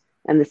sometimes.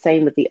 And the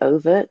same with the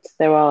overt.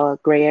 There are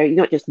gray areas,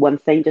 not just one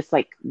thing, just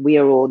like we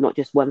are all not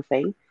just one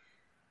thing.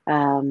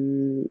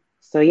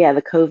 So yeah,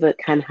 the covert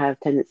can have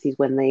tendencies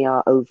when they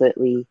are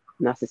overtly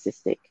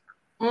narcissistic.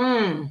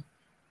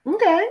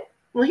 Okay.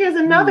 Well, here's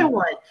another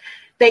one.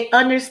 They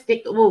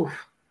understand. Oof.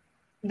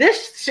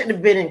 This should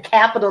have been in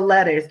capital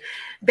letters.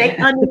 They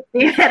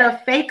understand that a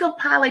fake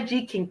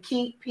apology can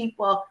keep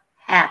people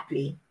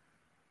happy.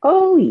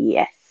 Oh,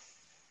 yes.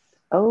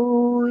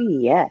 Oh,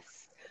 yes.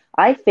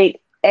 I think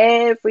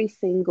every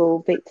single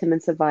victim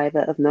and survivor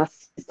of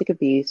narcissistic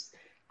abuse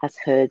has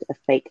heard a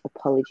fake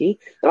apology.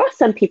 There are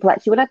some people,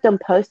 actually, when I've done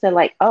posts, they're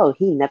like, oh,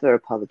 he never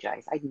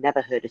apologized. I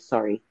never heard a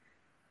sorry.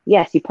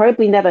 Yes, he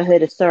probably never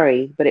heard a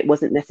sorry, but it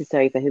wasn't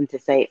necessary for him to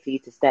say it for you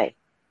to stay.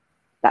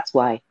 That's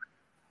why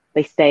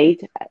they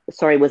stayed.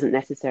 Sorry wasn't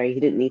necessary. He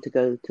didn't need to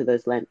go to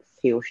those lengths,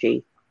 he or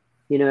she.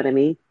 You know what I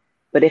mean?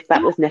 But if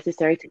that was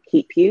necessary to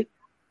keep you,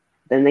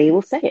 then they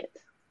will say it.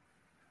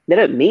 They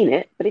don't mean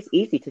it, but it's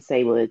easy to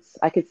say words.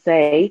 I could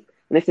say,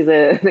 and this is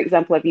an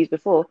example I've used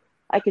before,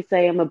 I could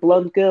say I'm a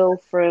blonde girl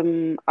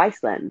from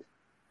Iceland.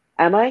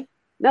 Am I?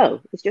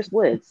 No, it's just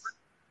words.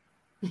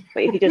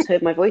 But if you just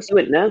heard my voice, you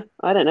wouldn't know.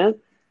 I don't know.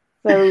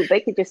 So they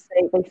could just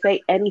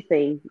say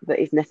anything that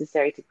is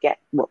necessary to get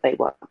what they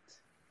want.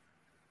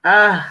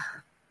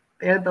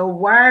 They're the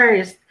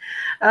worst.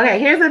 Okay,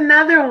 here's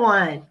another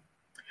one.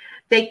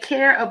 They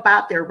care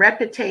about their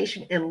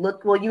reputation and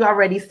look, well, you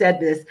already said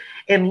this,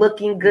 and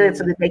looking good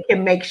so that they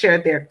can make sure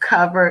they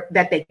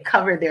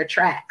cover their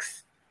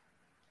tracks.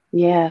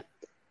 Yeah.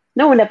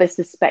 No one ever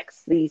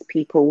suspects these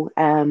people.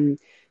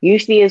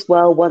 Usually as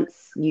well,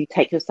 once you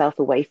take yourself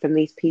away from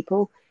these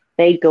people,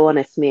 they go on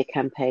a smear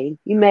campaign.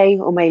 You may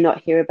or may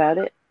not hear about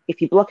it.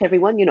 If you block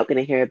everyone, you're not going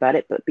to hear about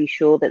it, but be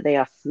sure that they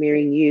are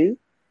smearing you,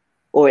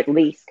 or at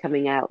least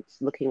coming out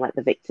looking like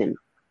the victim.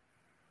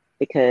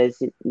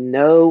 Because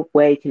no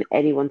way can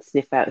anyone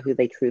sniff out who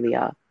they truly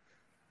are.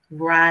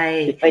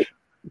 Right. If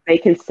they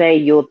can say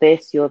you're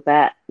this, you're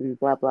that, and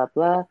blah, blah,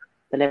 blah,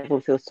 then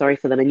everyone feels sorry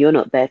for them, and you're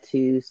not there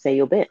to say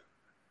your bit.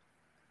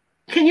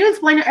 Can you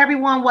explain to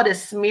everyone what a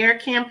smear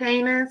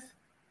campaign is?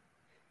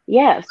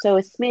 Yeah, so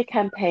a smear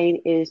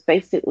campaign is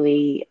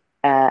basically,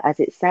 as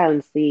it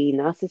sounds, the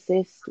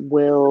narcissist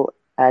will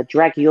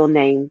drag your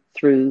name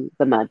through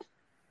the mud.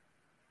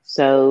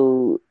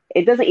 So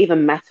it doesn't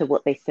even matter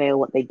what they say or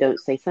what they don't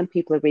say. Some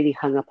people are really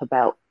hung up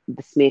about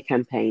the smear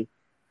campaign.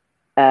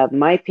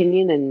 My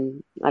opinion,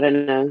 and I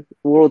don't know,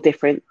 we're all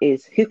different,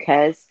 is who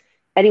cares?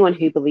 Anyone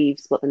who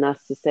believes what the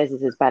narcissist says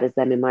is as bad as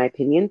them, in my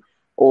opinion,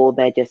 or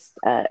they're just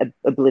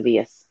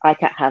oblivious. I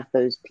can't have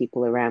those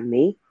people around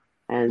me.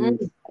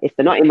 And if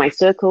they're not in my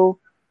circle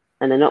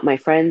and they're not my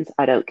friends,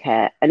 I don't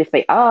care. And if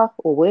they are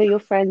or were your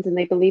friends and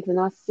they believe the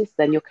narcissist,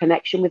 then your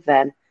connection with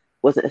them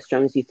wasn't as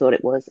strong as you thought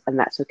it was. And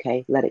that's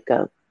okay. Let it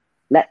go.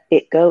 Let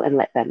it go and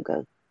let them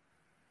go.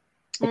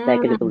 If they're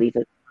going to believe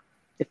it.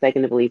 If they're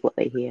going to believe what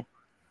they hear.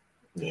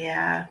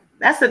 Yeah,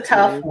 that's a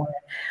tough one.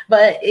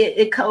 But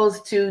it goes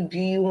to, do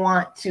you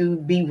want to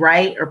be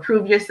right or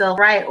prove yourself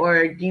right,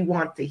 or do you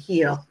want to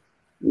heal?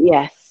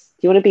 Yes.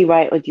 Do you want to be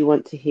right or do you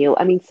want to heal?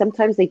 I mean,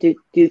 sometimes they do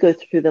go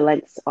through the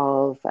lengths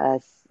of,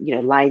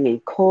 lying in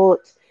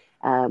court,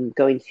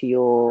 going to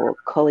your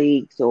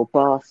colleagues or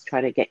boss,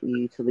 trying to get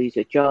you to lose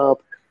your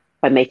job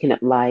by making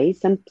up lies.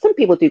 Some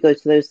people do go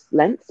to those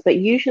lengths, but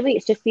usually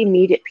it's just the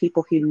immediate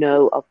people who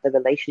know of the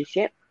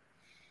relationship.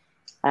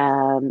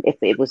 If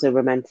it was a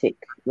romantic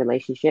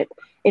relationship,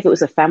 if it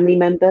was a family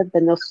member,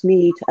 then they'll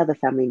smear you to other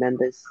family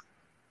members.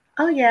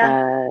 Oh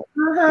yeah,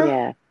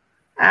 yeah.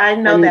 I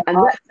know that. And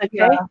that's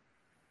okay.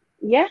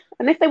 Yeah,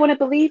 and if they want to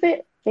believe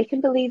it, they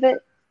can believe it.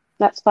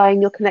 That's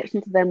fine. Your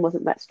connection to them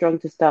wasn't that strong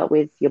to start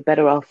with. You're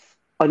better off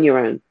on your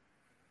own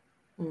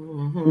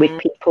with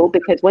people,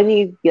 because when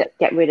you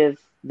get rid of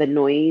the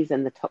noise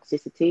and the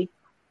toxicity,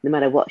 no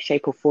matter what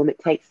shape or form it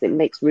takes, it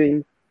makes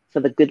room for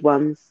the good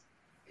ones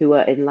who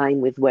are in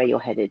line with where you're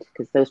headed,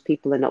 because those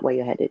people are not where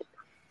you're headed.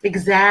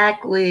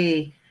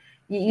 Exactly.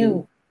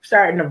 You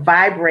starting to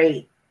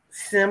vibrate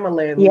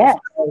similarly. Yeah.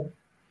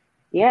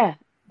 Yeah.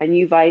 And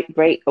you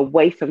vibrate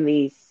away from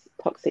these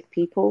toxic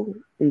people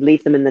and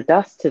leave them in the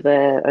dust to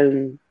their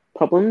own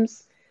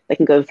problems. They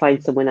can go and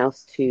find someone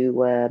else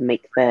to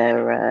make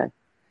their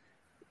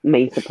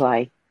main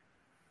supply.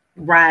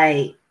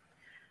 Right.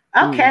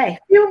 Okay. A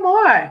few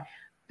more.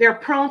 They're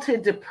prone to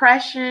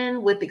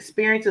depression with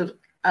experience of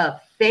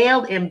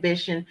failed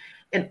ambition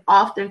and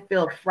often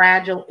feel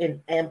fragile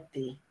and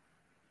empty.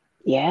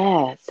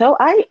 Yeah. So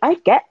I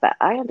get that.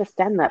 I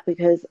understand that,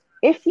 because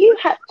if you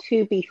had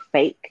to be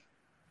fake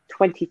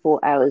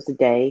 24 hours a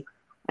day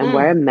and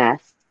wear a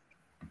mask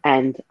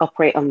and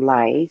operate on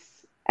lies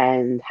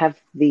and have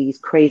these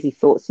crazy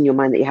thoughts in your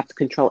mind that you have to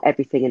control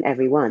everything and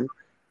everyone,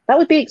 that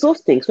would be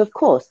exhausting. So of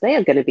course they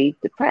are going to be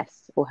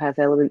depressed or have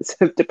elements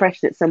of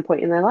depression at some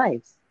point in their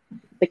lives.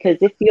 Because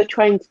if you're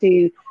trying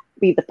to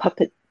be the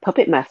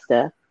puppet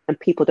master and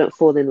people don't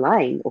fall in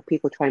line, or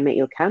people try and make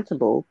you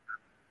accountable,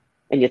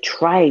 and you're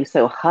trying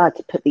so hard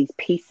to put these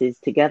pieces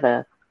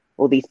together,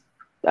 or these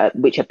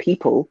which are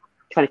people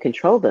trying to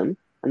control them,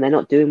 and they're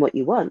not doing what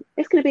you want,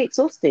 it's going to be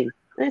exhausting.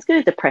 And it's going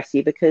to depress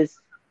you because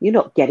you're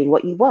not getting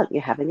what you want.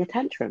 You're having a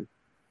tantrum.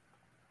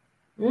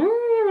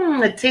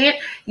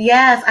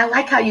 Yes, I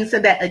like how you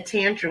said that, a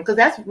tantrum, because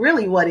that's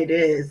really what it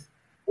is.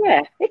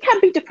 Yeah, it can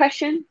be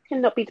depression,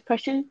 can not be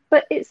depression,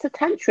 but it's a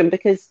tantrum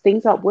because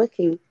things aren't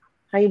working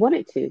how you want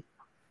it to.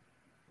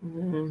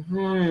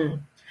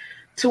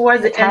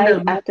 Towards the end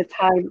of after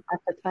time.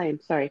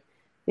 Sorry.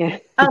 Yeah.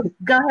 Oh,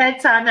 go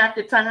ahead. Time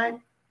after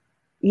time.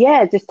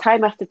 Yeah, just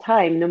time after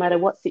time, no matter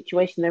what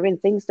situation they're in,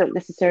 things don't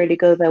necessarily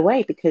go their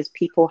way because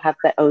people have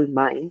their own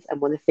minds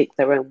and want to think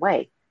their own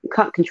way. You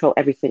can't control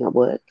everything at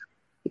work.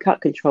 You can't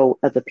control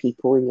other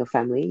people in your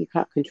family. You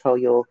can't control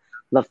your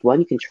loved one.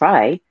 You can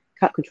try. You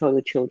can't control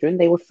your children.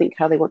 They will think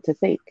how they want to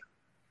think.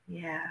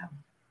 Yeah.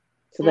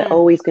 So they're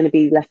always going to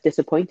be left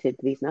disappointed,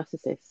 these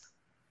narcissists.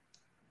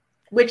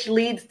 Which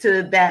leads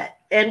to that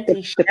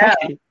empty shell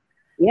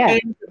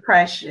and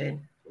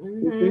depression.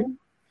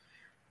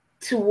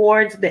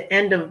 Towards the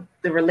end of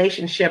the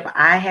relationship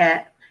I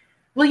had,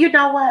 well, you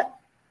know what?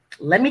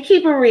 Let me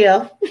keep it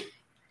real.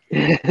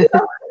 It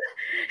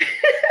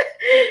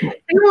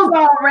was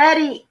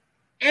already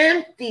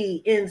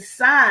empty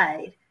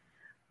inside,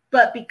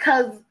 but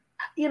because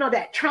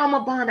that trauma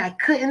bond, I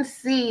couldn't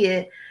see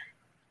it.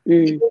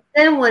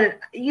 Then when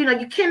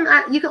you can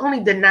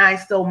only deny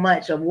so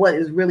much of what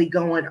is really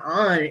going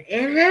on,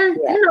 and then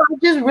I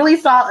just really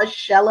saw a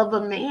shell of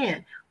a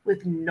man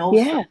with no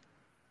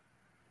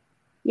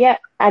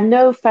and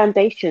no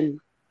foundation.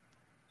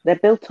 They're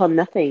built on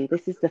nothing.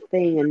 This is the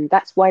thing, and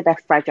that's why they're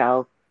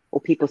fragile, or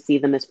people see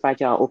them as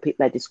fragile, or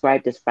they're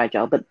described as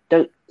fragile. But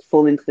don't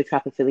fall into the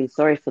trap of feeling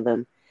sorry for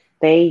them.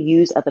 They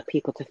use other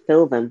people to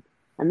fill them,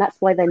 and that's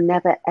why they're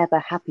never ever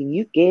happy.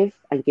 You give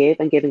and give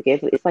and give and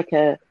give. It's like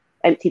a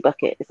empty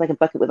bucket. It's like a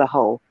bucket with a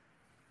hole.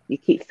 You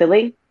keep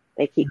filling,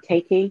 they keep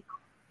taking,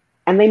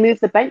 and they move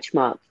the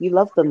benchmark. You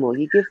love them more,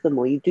 you give them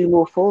more, you do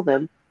more for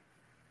them.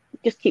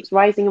 It just keeps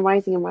rising and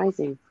rising and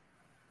rising.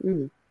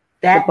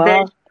 That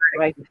bar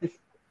rises.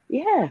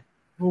 Yeah.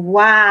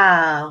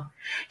 Wow.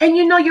 And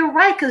you're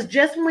right, because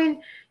just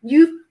when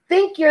you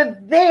think you're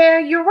there,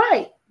 you're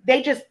right.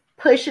 They just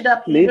push it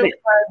up even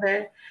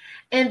further.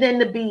 And then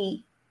to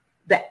be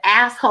the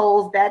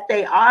assholes that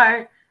they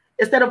are,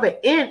 instead of an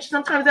inch,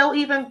 sometimes they'll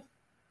even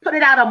put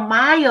it out a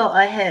mile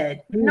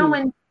ahead,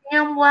 knowing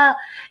damn well.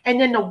 And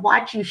then to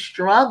watch you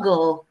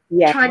struggle,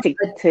 trying to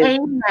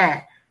attain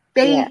that.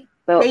 They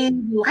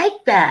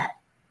like that.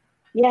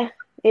 Yeah.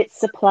 It's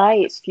supply,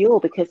 it's fuel,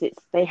 because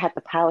they had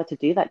the power to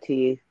do that to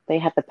you. They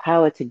had the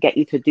power to get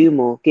you to do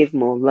more, give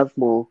more, love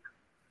more,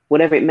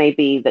 whatever it may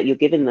be that you're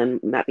giving them.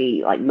 It might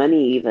be like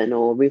money even,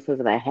 or roof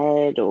over their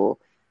head, or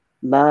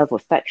love, or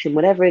affection,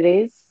 whatever it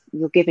is.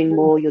 You're giving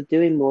more, you're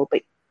doing more.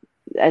 But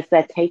as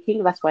they're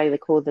taking, that's why they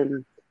call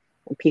them,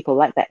 and people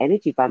like that,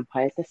 energy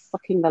vampires. They're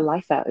sucking the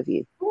life out of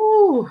you.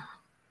 Ooh.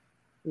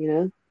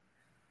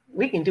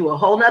 We can do a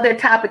whole nother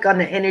topic on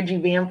the energy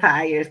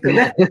vampires.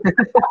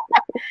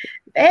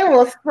 They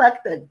will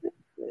suck the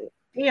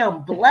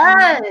damn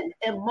blood,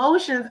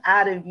 emotions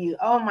out of you.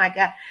 Oh my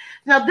God.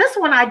 Now, this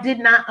one I did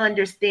not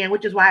understand,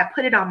 which is why I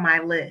put it on my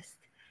list.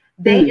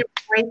 They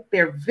embrace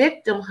their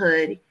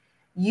victimhood,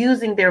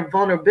 using their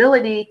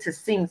vulnerability to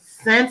seem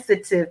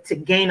sensitive to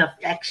gain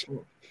affection.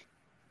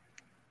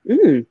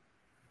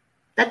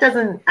 That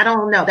doesn't, I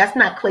don't know. That's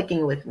not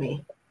clicking with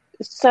me.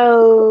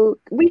 So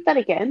read that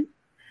again.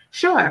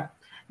 Sure.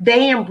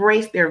 They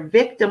embrace their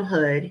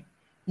victimhood,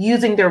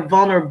 using their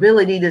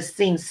vulnerability to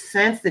seem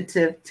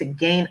sensitive to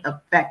gain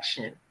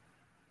affection.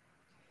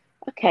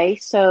 Okay,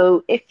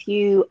 so if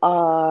you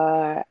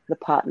are the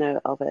partner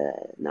of a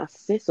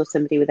narcissist or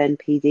somebody with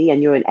NPD,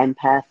 and you're an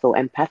empath or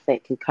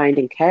empathic and kind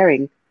and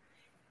caring,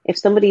 if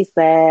somebody's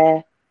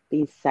there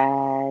being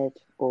sad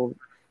or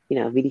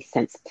really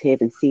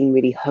sensitive and seem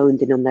really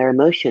honed in on their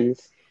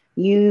emotions,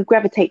 you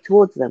gravitate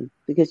towards them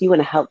because you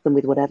want to help them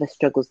with whatever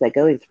struggles they're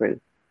going through.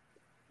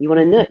 You want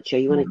to nurture,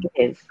 you want to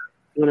give.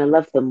 You want to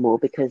love them more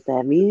because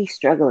they're really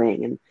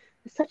struggling, and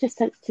they're such a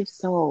sensitive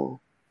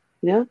soul,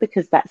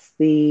 because that's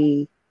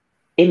the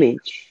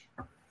image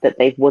that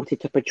they've wanted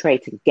to portray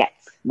to get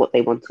what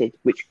they wanted,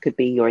 which could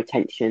be your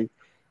attention,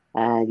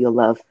 your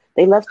love.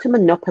 They love to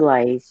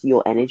monopolize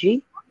your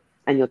energy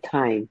and your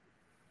time.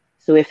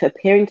 So if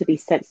appearing to be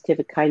sensitive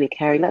and kind of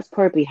caring, that's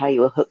probably how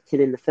you were hooked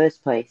in the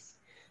first place.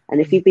 And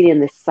if you've been in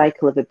this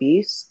cycle of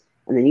abuse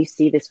and then you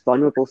see this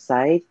vulnerable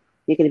side,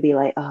 you're going to be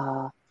like,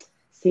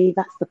 see,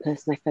 that's the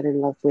person I fell in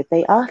love with.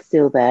 They are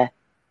still there.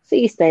 So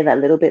you stay that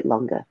little bit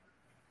longer.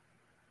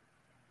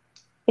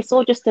 It's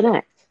all just an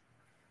act.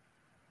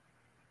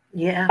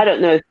 Yeah. I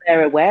don't know if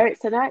they're aware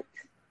it's an act.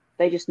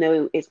 They just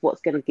know it's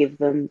what's going to give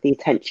them the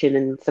attention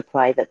and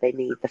supply that they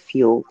need, the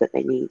fuel that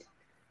they need.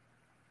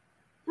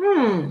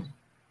 I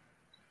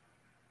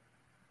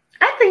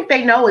think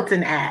they know it's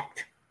an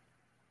act.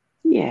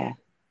 Yeah.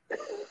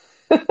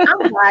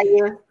 I'm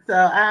biased, so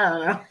I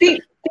don't know.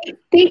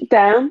 Deep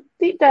down,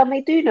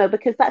 they do know,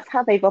 because that's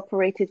how they've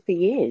operated for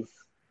years.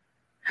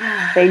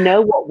 They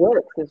know what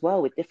works as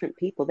well with different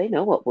people. They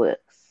know what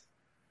works.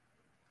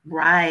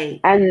 Right.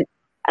 And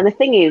the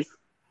thing is,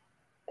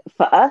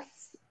 for us,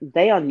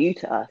 they are new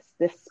to us.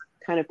 This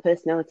kind of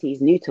personality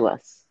is new to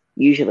us,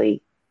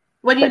 usually.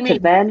 What do you mean? To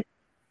them,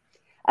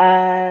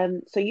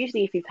 so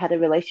usually if you've had a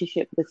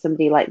relationship with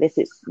somebody like this,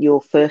 it's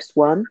your first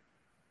one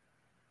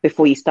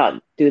before you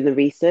start doing the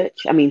research.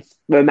 I mean,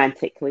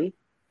 romantically.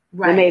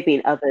 Right. There may have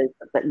been others,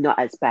 but not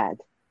as bad.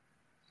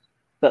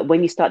 But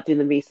when you start doing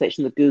the research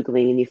and the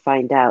Googling and you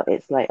find out,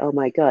 it's like, oh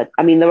my God.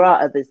 I mean, there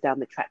are others down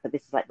the track, but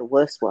this is like the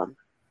worst one.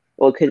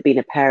 Or it could have been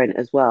a parent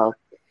as well.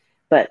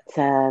 But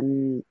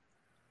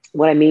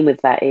what I mean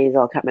with that is,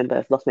 I can't remember.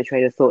 I've lost my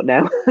train of thought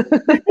now.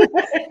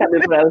 Can't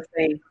remember what I was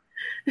saying.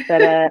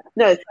 But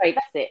no, sorry,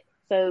 that's it.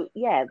 So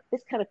yeah,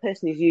 this kind of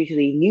person is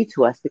usually new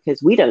to us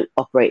because we don't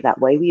operate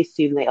that way. We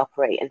assume they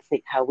operate and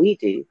think how we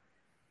do.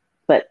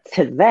 But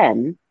to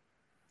them,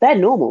 they're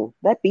normal.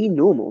 They're being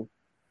normal.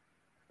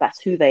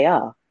 That's who they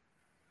are,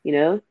 you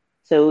know?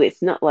 So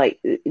it's not like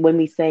when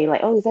we say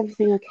like, oh, is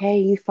everything okay?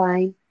 You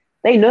fine?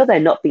 They know they're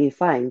not being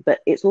fine,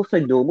 but it's also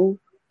normal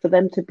for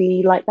them to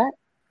be like that.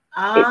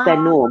 It's their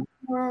norm.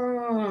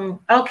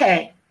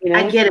 Okay. You know?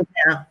 I get it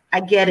now. I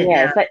get it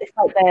now. It's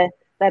like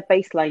their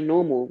baseline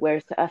normal,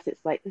 whereas to us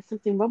it's like there's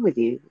something wrong with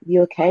you.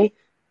 You okay?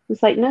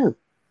 It's like, no,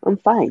 I'm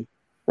fine.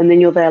 And then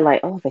you're there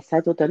like, oh, have they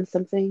said or done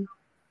something?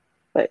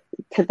 But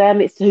to them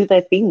it's who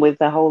they've been with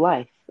their whole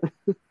life.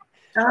 You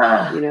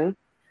know?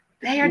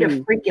 They are the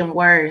freaking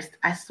worst.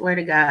 I swear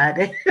to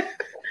God.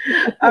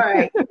 All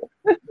right.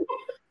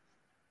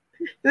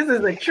 This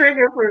is a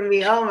trigger for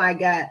me. Oh my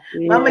God.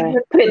 Yeah.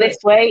 Put it this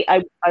way,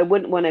 I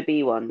wouldn't want to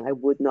be one. I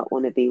would not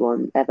want to be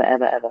one ever,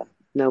 ever, ever.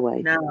 No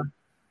way. No.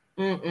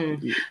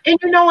 And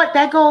you know what?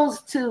 That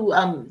goes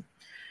to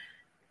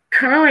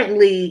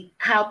currently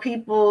how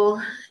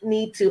people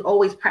need to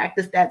always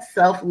practice that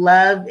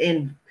self-love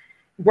and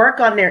work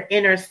on their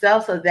inner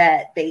self so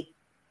that they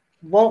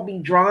won't be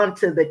drawn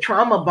to the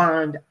trauma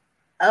bond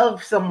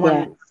of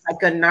someone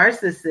like a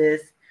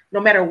narcissist,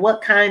 no matter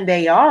what kind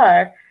they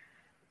are,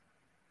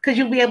 because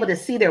you'll be able to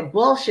see their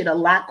bullshit a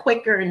lot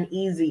quicker and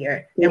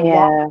easier and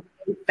walk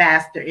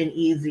faster and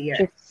easier.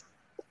 Just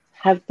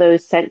have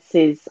those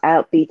senses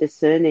out, be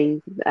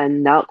discerning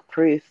and narc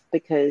proof,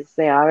 because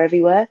they are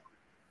everywhere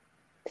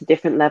to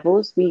different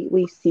levels.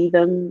 We see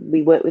them,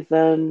 we work with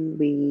them,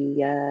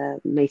 we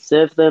may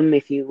serve them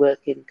if you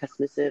work in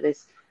customer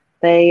service.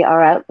 They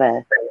are out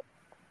there,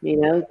 you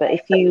know, but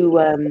if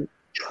you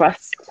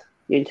trust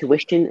your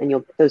intuition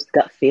and those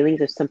gut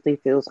feelings if something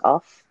feels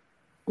off.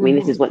 I mean,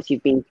 this is once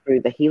you've been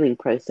through the healing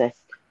process,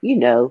 you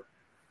know,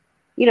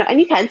 and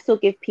you can still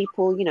give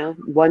people,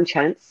 one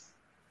chance,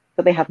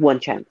 but they have one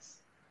chance.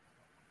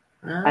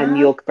 And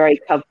you're very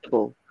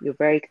comfortable.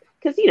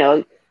 Because,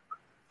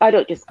 I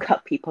don't just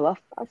cut people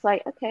off. I was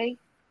like, okay,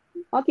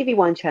 I'll give you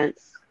one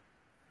chance.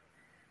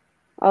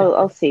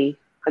 I'll see.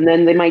 And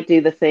then they might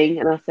do the thing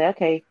and I'll say,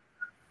 okay,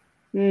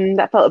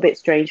 that felt a bit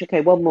strange.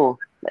 Okay, one more.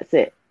 That's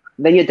it.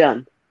 Then you're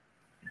done.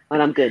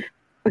 And I'm good.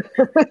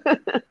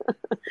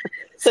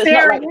 So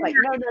Sarah, it's not like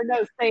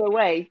no, stay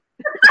away.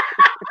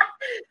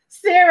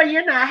 Sarah,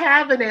 you're not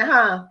having it,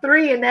 huh?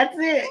 3 and that's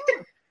it.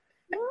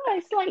 No,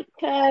 it's like,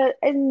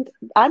 and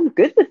I'm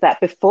good with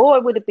that. Before I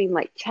would have been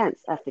like chance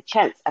after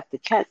chance after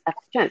chance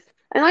after chance,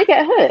 and I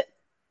get hurt.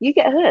 You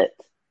get hurt.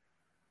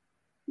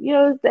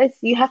 You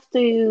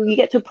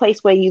get to a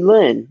place where you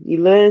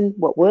learn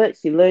what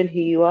works, you learn who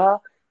you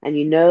are,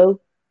 and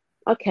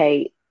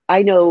okay,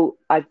 I know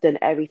I've done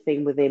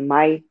everything within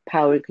my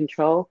power and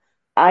control.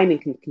 I'm in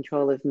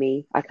control of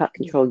me. I can't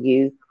control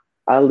you.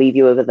 I'll leave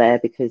you over there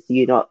because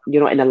you're not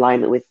in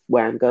alignment with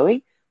where I'm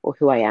going or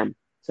who I am.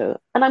 So,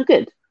 and I'm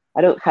good. I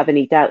don't have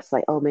any doubts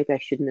like, oh, maybe I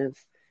shouldn't have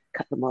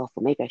cut them off,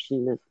 or maybe I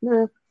shouldn't have.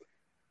 No,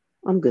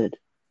 I'm good.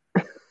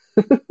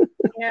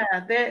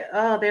 Yeah,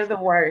 they're the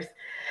worst.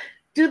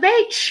 Do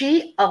they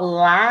cheat a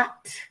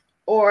lot,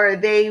 or are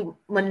they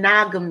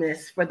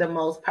monogamous for the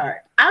most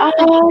part? I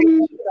think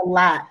they cheat a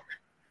lot.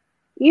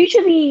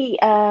 Usually,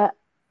 and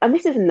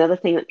this is another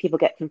thing that people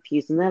get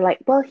confused, and they're like,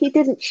 well, he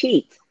didn't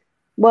cheat.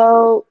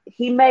 Well,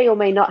 he may or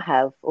may not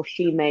have, or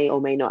she may or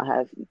may not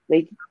have.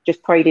 They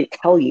just probably didn't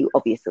tell you,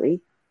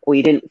 obviously, or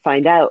you didn't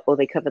find out, or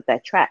they covered their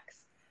tracks.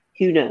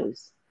 Who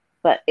knows?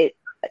 But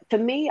for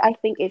me, I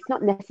think it's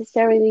not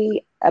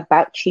necessarily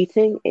about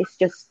cheating. It's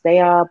just they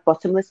are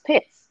bottomless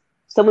pits.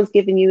 Someone's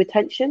giving you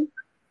attention.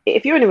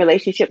 If you're in a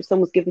relationship,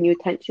 someone's giving you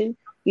attention,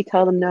 you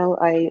tell them, no,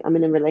 I'm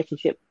in a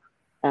relationship.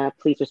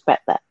 Please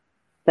respect that.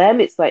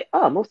 Them, it's like,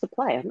 oh, more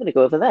supply. I'm going to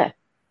go over there.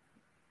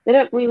 They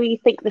don't really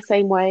think the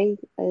same way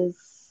as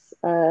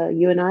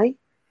you and I.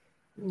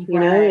 You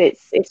know,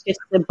 it's just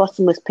the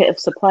bottomless pit of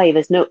supply.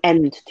 There's no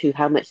end to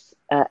how much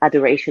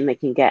adoration they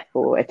can get,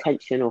 or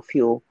attention, or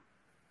fuel.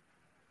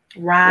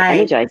 Right. It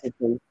energizes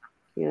them.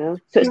 So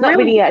it's not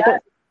really.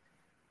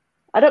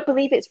 I don't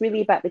believe it's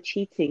really about the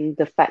cheating.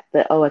 The fact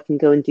that I can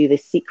go and do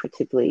this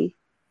secretively,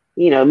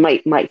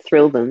 might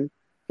thrill them.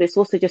 But it's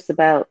also just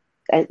about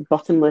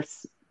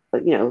bottomless,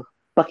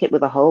 bucket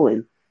with a hole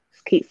in.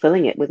 Just keep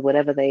filling it with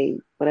whatever's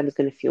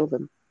going to fuel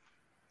them.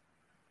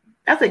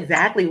 That's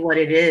exactly what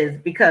it is,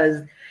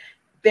 because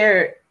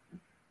their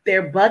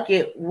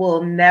bucket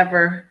will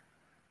never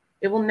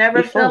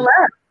fill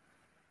up.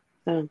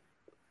 So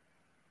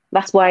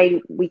that's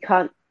why we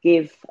can't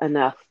give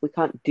enough. We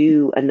can't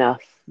do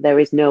enough. There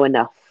is no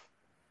enough.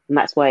 And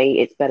that's why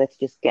it's better to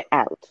just get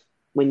out.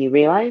 When you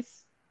realize,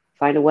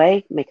 find a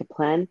way, make a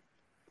plan,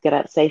 get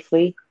out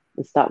safely,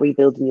 and start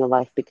rebuilding your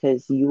life,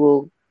 because you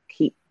will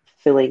keep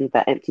filling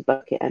that empty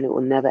bucket, and you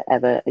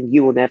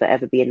will never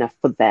ever be enough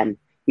for them.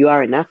 You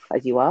are enough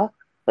as you are,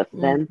 but for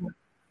them,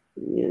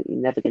 you're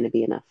never going to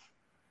be enough.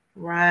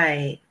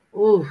 Right.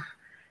 Ooh.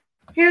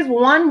 Here's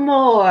one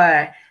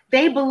more.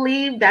 They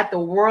believe that the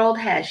world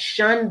has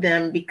shunned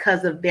them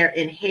because of their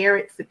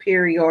inherent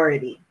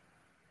superiority.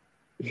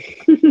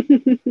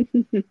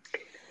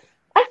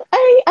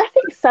 I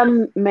think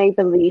some may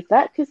believe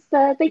that because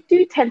they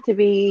do tend to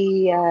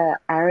be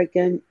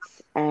arrogant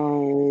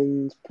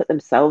and put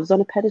themselves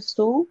on a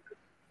pedestal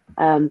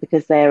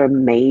because they're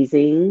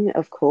amazing,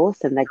 of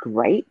course, and they're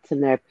great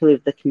and they're a pillar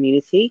of the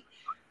community.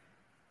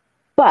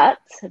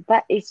 But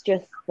that is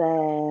just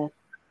their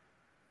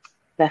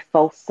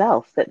false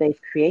self that they've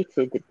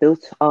created,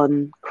 built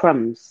on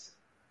crumbs,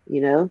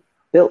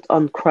 built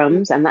on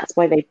crumbs, and that's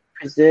why they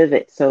preserve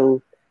it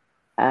so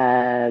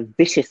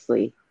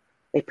viciously.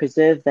 They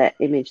preserve their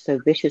image so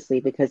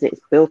viciously because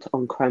it's built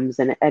on crumbs,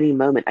 and at any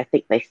moment, I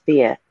think they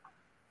fear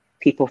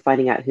people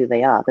finding out who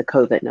they are, the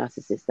covert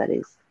narcissist, that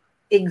is.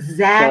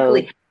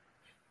 Exactly.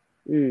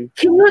 So, Can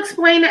you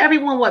explain to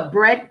everyone what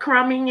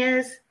breadcrumbing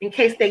is, in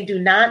case they do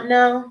not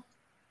know?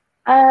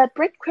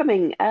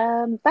 Breadcrumbing,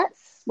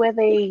 that's where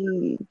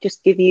they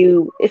just give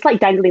you, it's like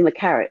dangling the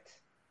carrot,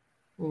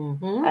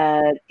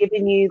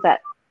 giving you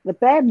the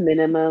bare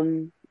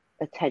minimum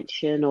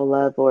attention or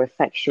love or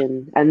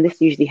affection. And this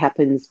usually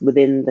happens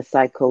within the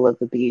cycle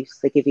of abuse.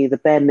 They give you the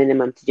bare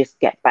minimum to just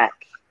get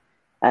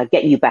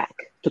you back,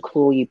 to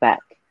claw you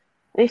back.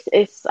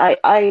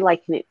 I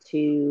liken it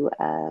to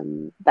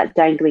that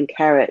dangling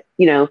carrot.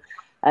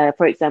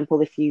 For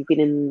example, if you've been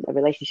in a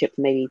relationship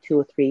for maybe 2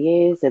 or 3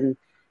 years and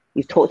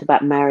you've talked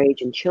about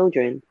marriage and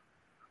children,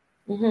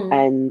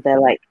 and they're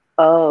like,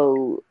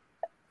 oh,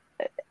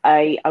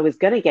 I was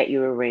going to get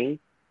you a ring.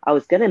 I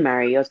was going to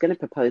marry you. I was going to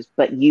propose,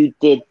 but you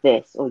did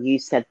this or you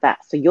said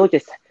that. So you're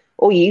just,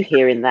 all you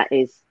hear in that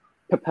is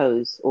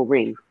propose or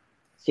ring.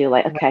 So you're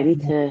like, okay, I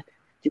need to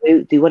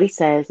do what he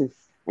says and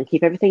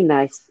keep everything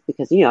nice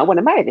because, I want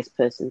to marry this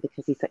person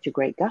because he's such a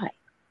great guy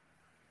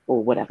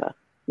or whatever.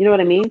 You know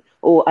what I mean?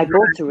 Or I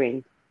bought a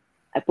ring.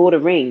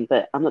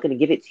 But I'm not going to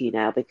give it to you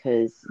now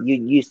because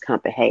you just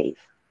can't behave,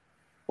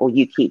 or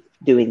you keep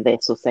doing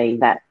this or saying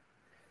that.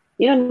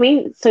 You know what I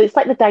mean? So it's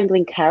like the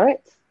dangling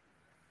carrot,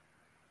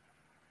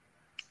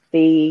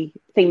 the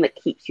thing that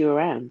keeps you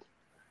around,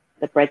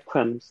 the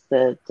breadcrumbs,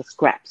 the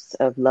scraps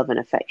of love and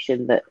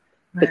affection that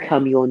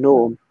become your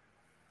norm.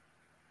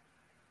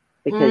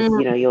 Because,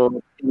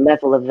 your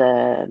level of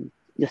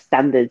your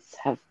standards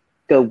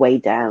go way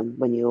down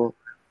when you're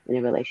in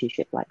a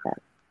relationship like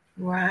that.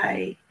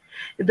 Right.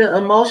 The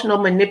emotional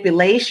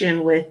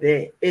manipulation with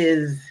it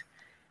is,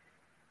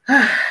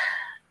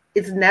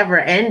 it's never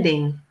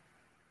ending.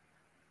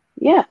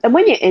 Yeah. And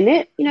when you're in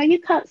it, you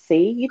can't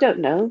see, you don't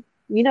know.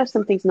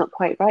 Something's not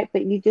quite right,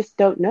 but you just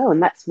don't know.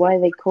 And that's why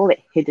they call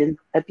it hidden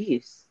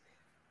abuse.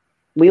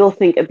 We all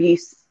think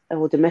abuse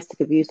or domestic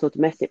abuse or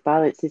domestic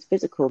violence is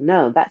physical.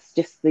 No, that's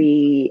just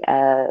the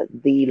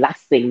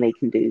last thing they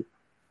can do.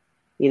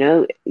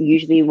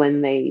 Usually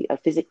when they are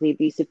physically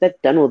abusive,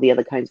 they've done all the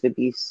other kinds of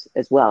abuse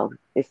as well.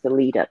 It's the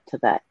lead up to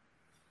that.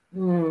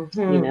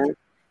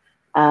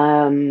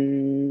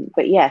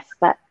 But yes,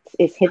 that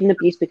is hidden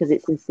abuse because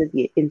it's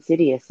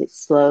insidious. It's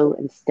slow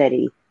and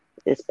steady.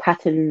 There's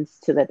patterns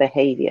to their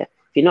behavior.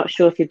 If you're not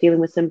sure if you're dealing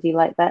with somebody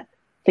like that,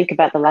 think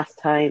about the last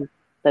time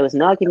there was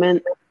an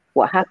argument,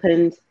 what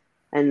happened,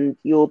 and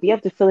you'll be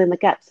able to fill in the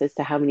gaps as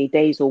to how many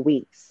days or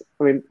weeks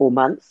or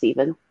months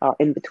even are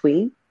in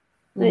between.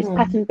 And it's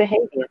pattern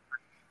behavior.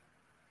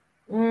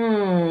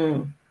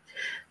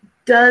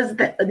 Does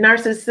the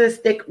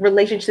narcissistic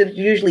relationships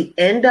usually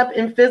end up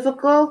in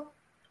physical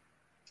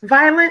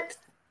violence?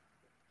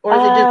 Or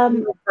is it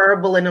just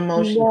verbal and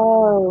emotional?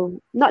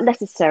 No, not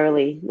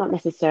necessarily. Not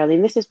necessarily.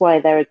 And this is why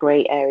there are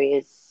gray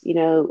areas.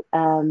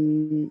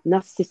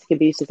 Narcissistic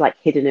abuse is like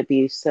hidden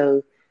abuse.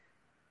 So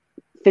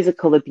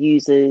physical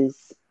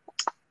abusers,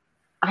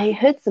 I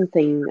heard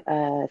something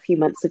a few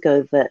months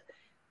ago that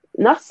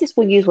narcissists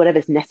will use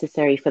whatever's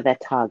necessary for their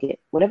target,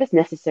 whatever's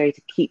necessary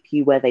to keep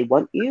you where they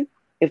want you.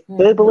 If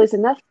verbal is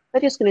enough,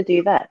 they're just going to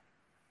do that.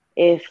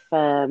 If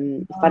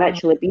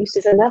financial abuse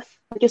is enough,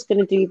 they're just going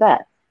to do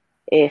that.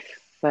 If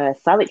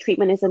silent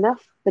treatment is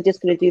enough, they're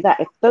just going to do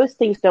that. If those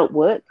things don't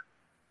work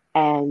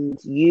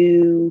and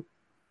you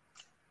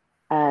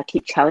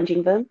keep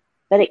challenging them,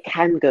 then it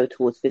can go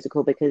towards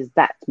physical because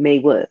that may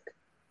work.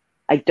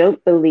 I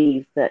don't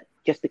believe that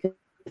just because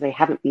they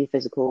haven't been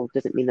physical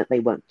doesn't mean that they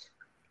won't.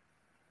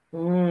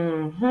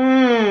 That's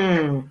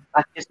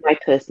just my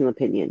personal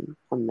opinion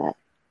on that.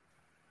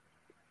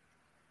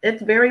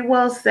 It's very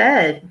well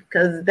said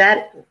because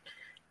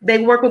they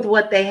work with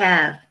what they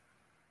have,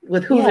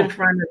 with who's in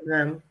front of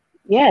them.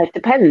 Yeah, it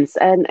depends.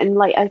 And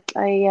like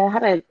I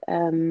had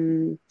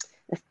a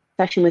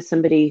session with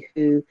somebody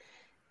who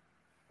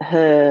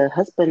her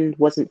husband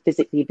wasn't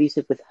physically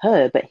abusive with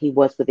her, but he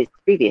was with his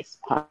previous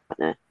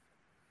partner.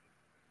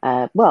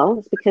 Well,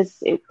 it's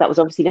because that was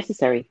obviously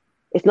necessary.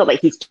 It's not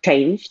like he's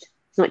changed.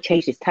 It's not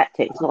changed his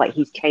tactics. It's not like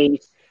he's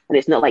changed, and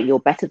it's not like you're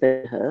better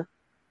than her.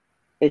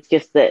 It's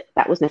just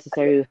that was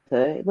necessary with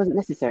her. It wasn't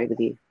necessary with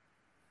you.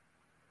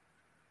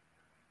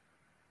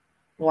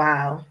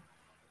 Wow.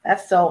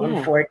 That's so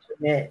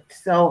unfortunate.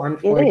 So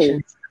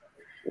unfortunate.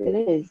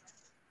 It is.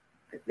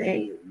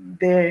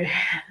 They're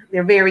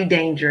very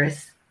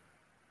dangerous.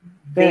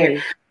 Very.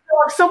 So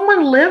if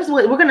someone lives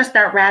with, we're going to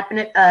start wrapping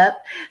it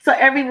up. So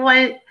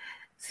everyone,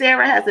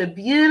 Sarah has a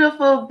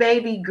beautiful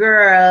baby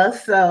girl,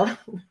 so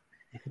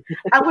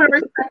I would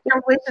respect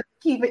your wishes to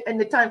keep it in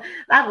the time.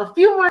 I have a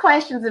few more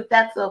questions if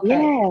that's okay.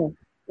 Yeah.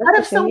 What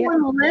if Okay,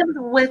 someone lives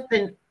with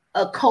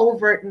a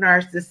covert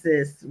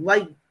narcissist?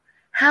 Like,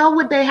 how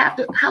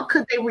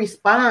could they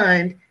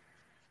respond?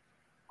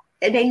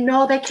 And they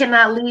know they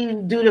cannot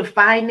leave due to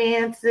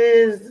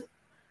finances.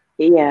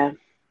 Yeah.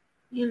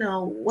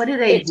 What do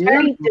they It's do?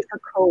 very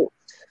difficult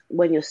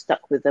when you're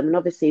stuck with them. And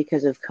obviously,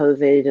 because of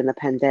COVID and the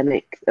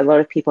pandemic, a lot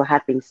of people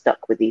have been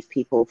stuck with these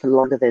people for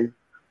longer than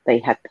they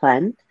had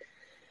planned.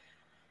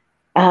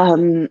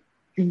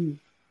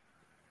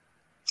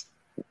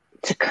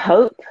 To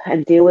cope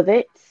and deal with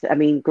it, I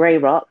mean, Grey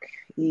Rock,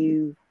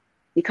 you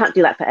can't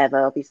do that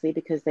forever, obviously,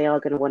 because they are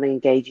going to want to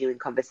engage you in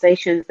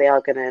conversations. They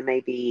are going to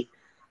maybe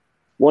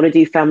want to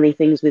do family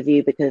things with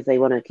you because they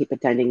want to keep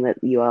pretending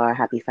that you are a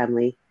happy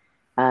family.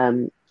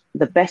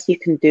 The best you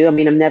can do, I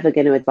mean, I'm never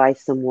going to advise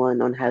someone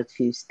on how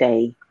to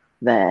stay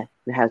there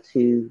and how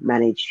to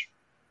manage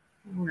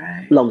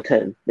long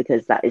term,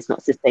 because that is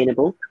not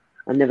sustainable.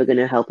 I'm never going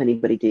to help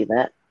anybody do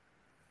that.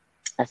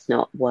 That's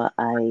not what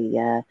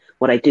I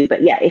do.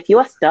 But yeah, if you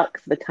are stuck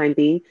for the time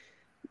being,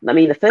 I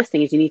mean, the first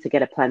thing is you need to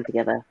get a plan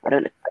together. I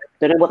don't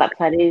know what that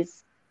plan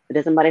is. It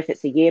doesn't matter if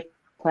it's a year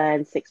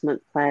plan,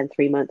 6-month plan,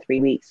 3 months, 3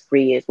 weeks,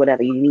 3 years,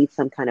 whatever. You need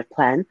some kind of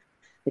plan,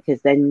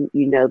 because then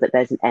you know that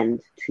there's an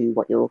end to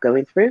what you're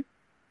going through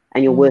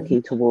and you're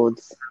working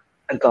towards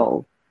a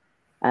goal.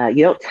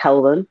 You don't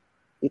tell them,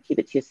 you keep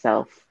it to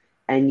yourself,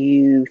 and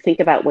you think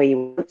about where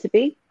you want to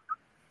be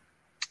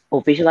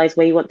or visualize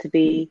where you want to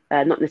be,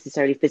 not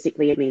necessarily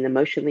physically, I mean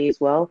emotionally as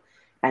well.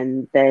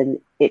 And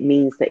then it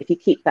means that if you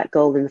keep that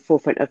goal in the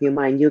forefront of your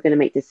mind, you're going to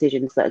make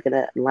decisions that are going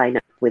to line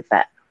up with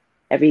that.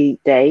 Every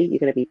day, you're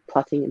going to be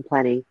plotting and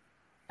planning,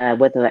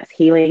 whether that's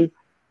healing,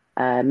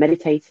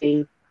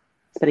 meditating,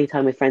 spending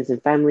time with friends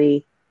and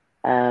family,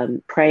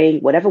 praying,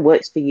 whatever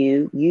works for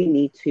you. You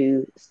need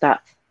to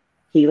start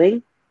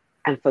healing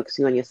and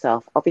focusing on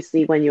yourself.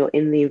 Obviously, when you're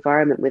in the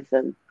environment with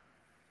them,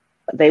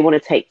 they want to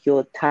take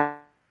your time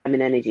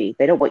and energy.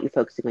 They don't want you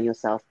focusing on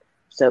yourself.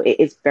 So it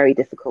is very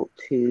difficult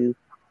to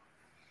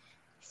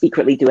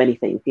secretly do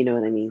anything, if you know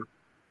what I mean.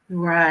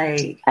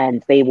 Right.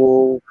 And they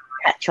will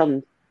catch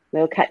on.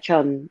 They'll catch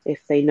on.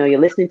 If they know you're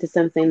listening to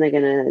something, they're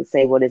going to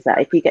say, what is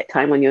that? If you get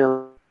time on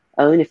your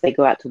own, if they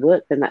go out to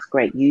work, then that's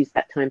great. Use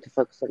that time to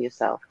focus on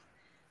yourself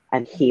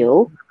and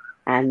heal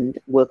and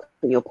work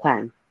on your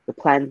plan. The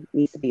plan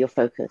needs to be your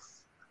focus.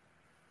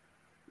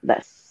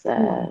 That's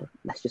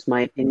just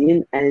my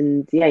opinion.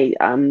 And yeah,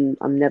 I'm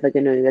never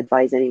going to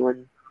advise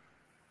anyone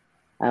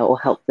or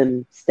help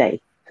them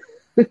stay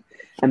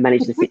and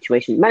manage the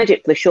situation. Manage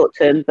it for the short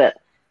term, but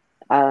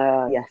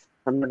yes,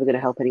 I'm never going to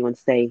help anyone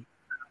stay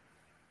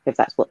if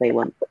that's what they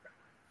want.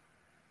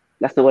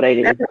 That's not what I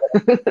do.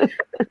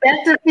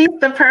 That defeats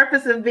the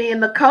purpose of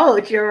being the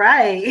coach. You're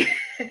right.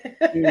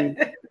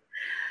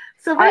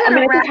 So I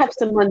did have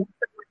someone.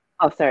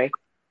 Oh, sorry.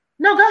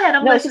 No, go ahead.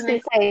 I was just going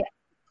to say,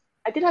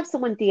 I did have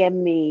someone DM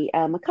me.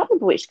 I can't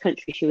remember which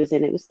country she was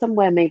in. It was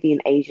somewhere maybe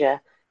in Asia,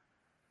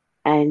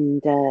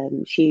 and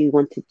she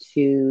wanted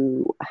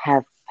to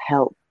have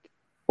help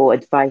or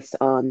advice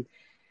on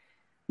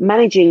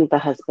managing the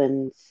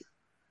husband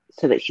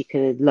so that she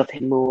could love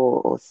him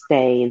more or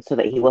stay, and so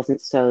that he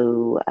wasn't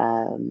so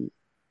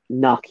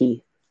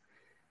narky,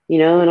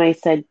 and I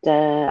said,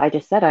 I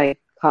just said, I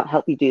can't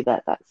help you do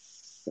that.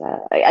 That's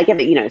I get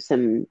it,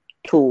 some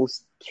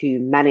tools to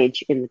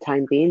manage in the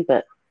time being,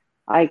 but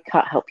I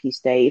can't help you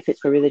stay if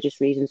it's for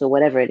religious reasons or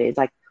whatever it is.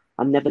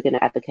 I'm never going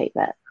to advocate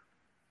that.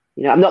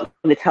 I'm not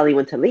going to tell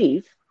anyone to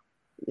leave.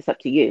 It's up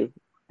to you.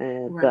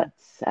 Right. But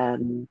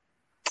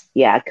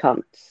yeah, I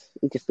can't.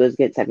 It just goes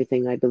against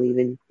everything I believe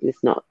in.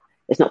 It's not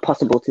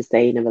possible to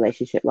stay in a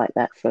relationship like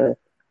that for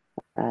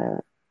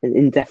an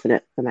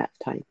indefinite amount of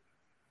time.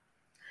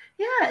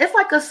 Yeah, it's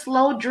like a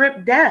slow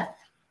drip death.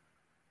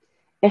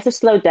 It's a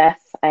slow death,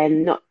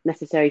 and not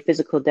necessarily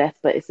physical death,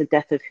 but it's a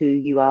death of who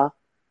you are.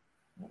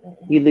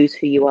 You lose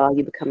who you are.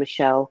 You become a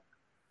shell.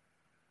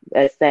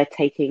 As they're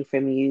taking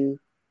from you,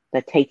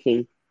 they're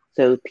taking.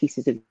 So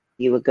pieces of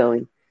you are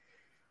going.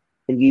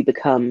 And you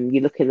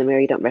look in the mirror,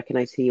 you don't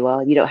recognize who you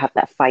are. You don't have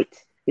that fight.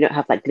 You don't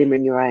have that glimmer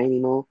in your eye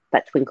anymore,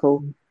 that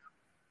twinkle.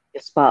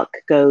 Your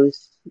spark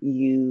goes,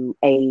 you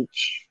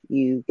age,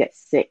 you get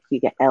sick, you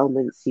get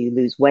ailments, you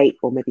lose weight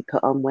or maybe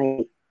put on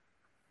weight.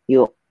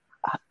 You're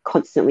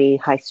constantly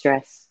high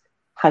stress,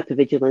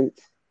 hypervigilant.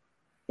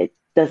 It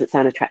doesn't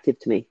sound attractive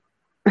to me.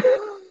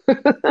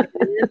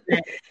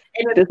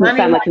 It doesn't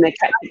sound like an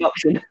attractive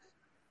option.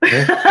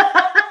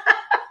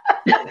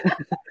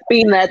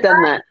 Been there,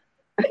 done that.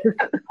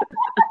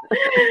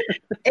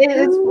 It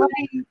is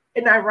funny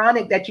and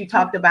ironic that you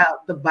talked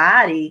about the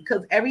body,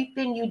 because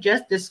everything you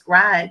just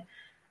described,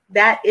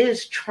 that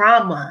is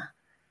trauma.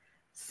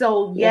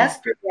 So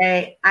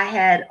yesterday I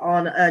had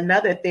on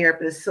another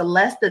therapist,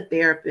 Celeste, a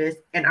therapist,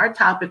 and our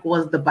topic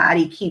was the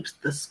body keeps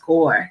the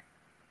score.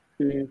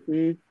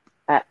 Mm-hmm.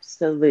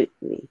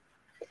 Absolutely.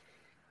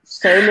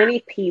 So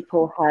many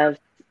people have,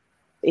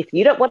 if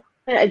you don't want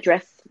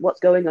address what's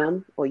going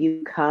on, or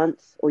you can't,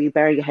 or you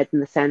bury your head in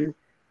the sand,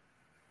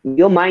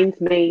 your mind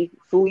may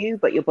fool you,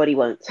 but your body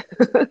won't.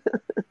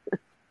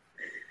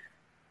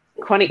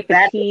 Chronic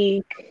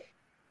fatigue,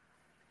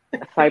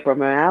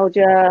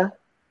 fibromyalgia,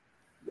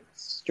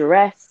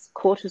 stress,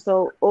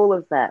 cortisol, all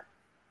of that.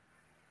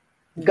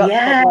 Gut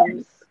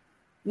problems.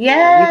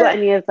 Yeah. You got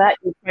any of that?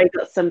 You've probably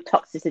got some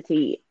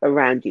toxicity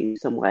around you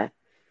somewhere.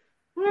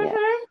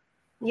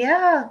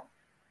 Yeah.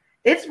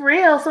 It's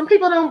real. Some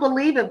people don't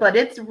believe it, but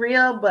it's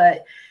real.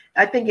 But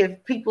I think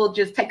if people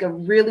just take a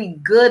really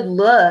good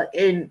look,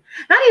 and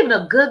not even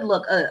a good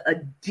look,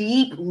 a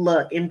deep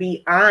look, and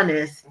be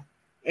honest,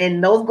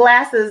 and those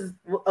glasses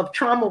of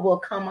trauma will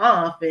come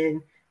off,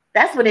 and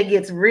that's when it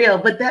gets real.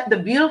 But the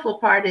beautiful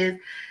part is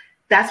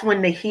that's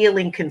when the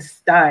healing can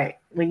start,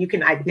 when you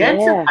can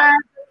identify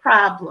the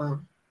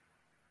problem.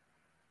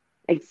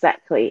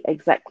 Exactly.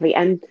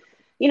 And,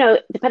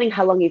 depending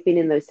how long you've been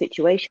in those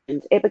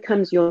situations, it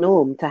becomes your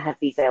norm to have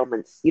these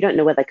ailments. You don't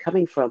know where they're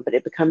coming from, but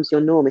it becomes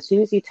your norm. As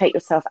soon as you take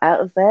yourself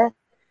out of there,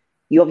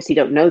 you obviously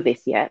don't know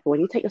this yet, but when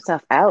you take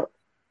yourself out,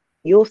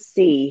 you'll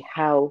see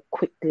how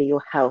quickly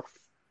your health,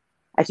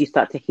 as you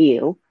start to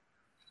heal,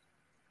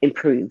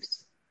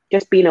 improves.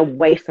 Just being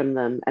away from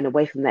them and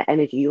away from their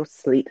energy, you'll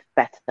sleep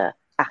better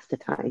after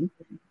time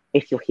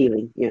if you're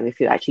healing.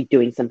 If you're actually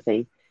doing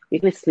something, you're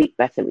going to sleep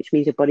better, which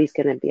means your body's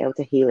going to be able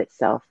to heal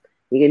itself.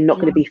 You're not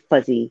going to be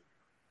fuzzy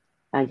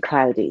and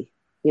cloudy.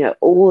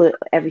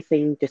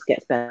 Everything just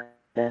gets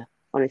better.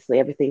 Honestly,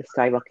 everything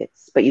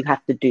skyrockets, but you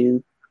have to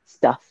do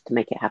stuff to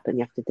make it happen.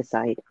 You have to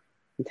decide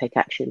and take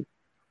action.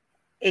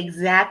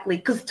 Exactly.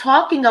 Because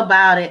talking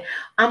about it,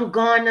 I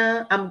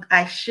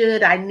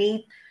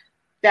need,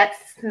 that's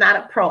not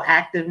a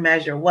proactive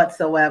measure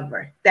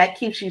whatsoever. That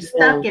keeps you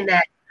stuck in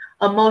that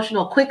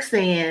emotional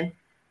quicksand,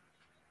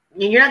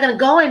 and you're not going to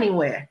go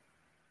anywhere.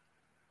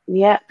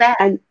 Yeah.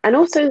 And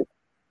also,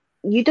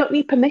 you don't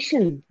need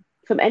permission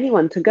from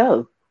anyone to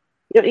go.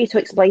 You don't need to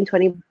explain to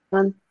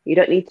anyone. You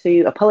don't need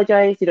to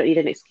apologize. You don't need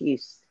an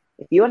excuse.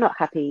 If you are not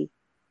happy,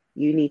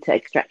 you need to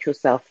extract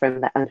yourself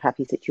from that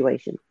unhappy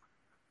situation.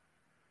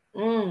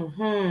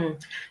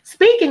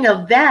 Speaking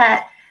of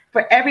that,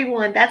 for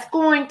everyone, that's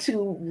going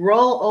to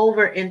roll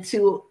over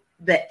into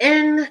the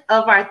end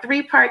of our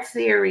 3-part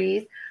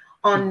series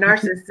on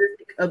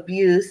narcissistic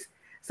abuse.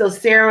 So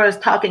Sarah is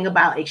talking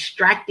about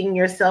extracting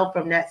yourself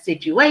from that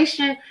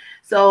situation.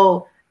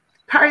 So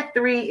part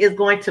 3 is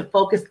going to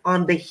focus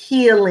on the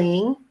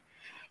healing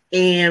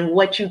and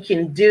what you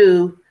can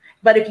do.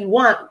 But if you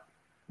want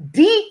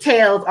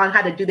details on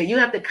how to do that, you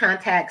have to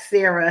contact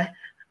Sarah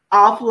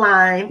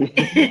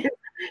offline.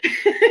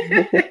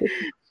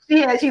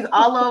 She's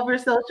all over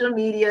social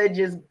media.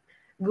 Just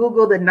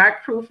Google the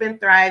Narc Proof and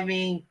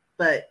Thriving.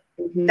 But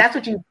that's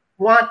what you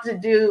want to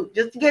do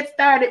just to get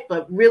started,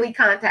 but really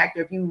contact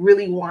her if you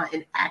really want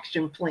an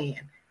action plan,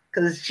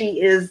 because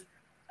she is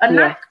a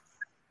narc.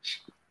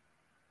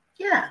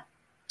 Yeah.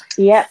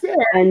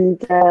 And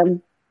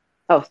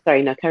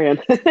sorry, no, carry on.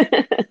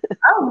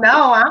 Oh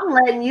no, I'm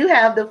letting you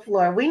have the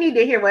floor. We need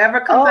to hear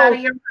whatever comes out of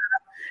your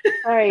mouth.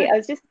 Sorry, I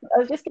was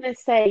just gonna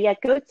say,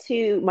 go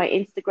to my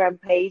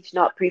Instagram page,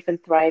 Narc Proof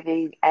and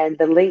Thriving, and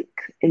the link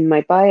in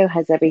my bio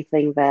has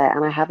everything there.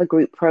 And I have a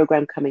group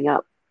program coming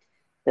up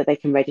that they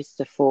can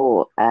register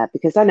for,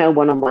 because I know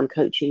one-on-one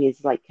coaching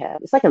is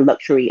it's like a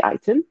luxury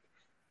item.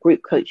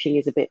 Group coaching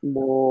is a bit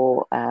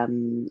more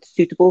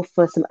suitable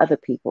for some other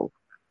people,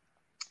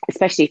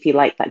 especially if you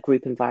like that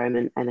group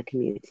environment and a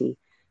community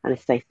and a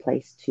safe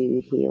place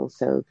to heal.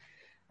 So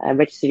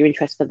register your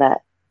interest for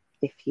that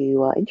if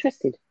you are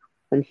interested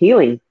in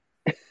healing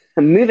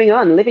and moving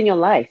on, living your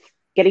life,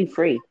 getting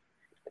free.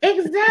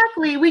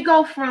 Exactly. We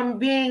go from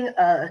being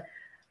a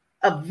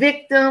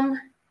victim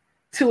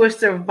to a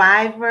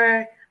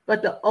survivor,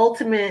 but the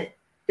ultimate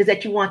is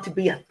that you want to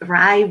be a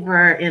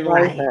thriver in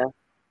life.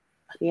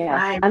 Yeah.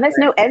 Thriver. And there's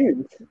no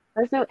end.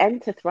 There's no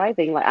end to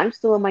thriving. I'm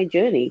still on my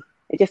journey.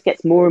 It just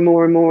gets more and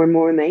more and more and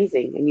more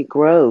amazing, and you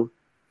grow.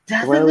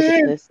 Doesn't it?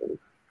 As a person.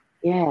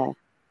 Yeah.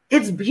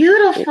 It's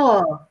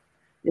beautiful.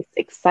 It's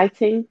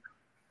exciting.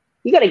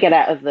 You got to get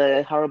out of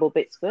the horrible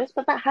bits first,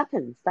 but that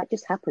happens. That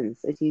just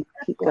happens as you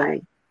keep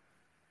going.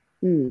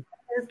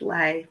 It's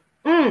life.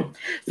 So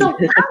how's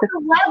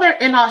the weather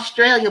in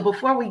Australia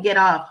before we get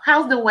off?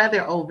 How's the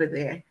weather over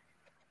there?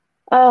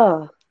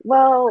 Oh,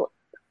 well,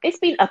 it's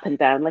been up and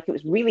down. It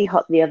was really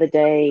hot the other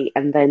day,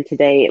 and then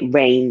today it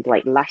rained,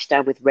 lashed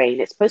down with rain.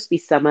 It's supposed to be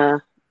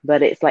summer,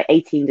 but it's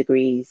 18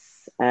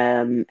 degrees,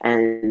 and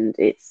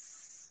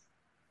it's,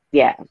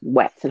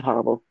 wet and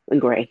horrible and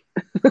grey.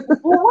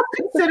 Well, what's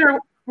considered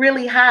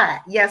really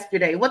hot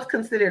yesterday? What's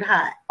considered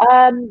hot?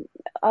 It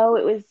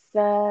was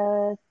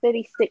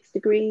 36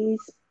 degrees.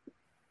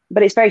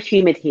 But it's very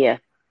humid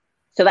here.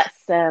 So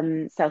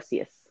that's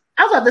Celsius.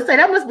 I was about to say,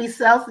 that must be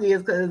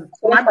Celsius, because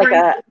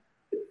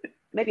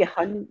maybe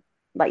 100,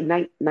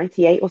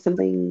 98 or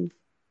something.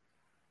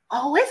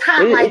 Oh, it's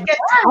hot it gets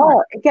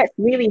hot. It gets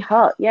really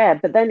hot, yeah.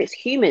 But then it's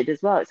humid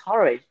as well. It's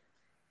horrid.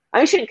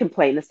 I shouldn't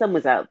complain. The sun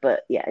was out,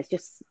 but yeah,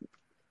 it's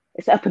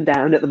up and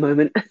down at the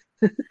moment.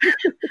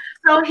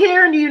 So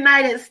here in the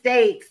United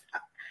States,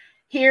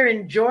 here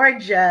in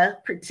Georgia,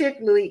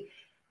 particularly,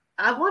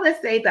 I want to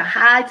say the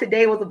high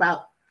today was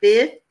about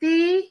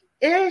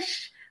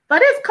 50-ish,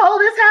 but it's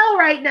cold as hell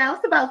right now.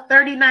 It's about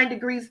 39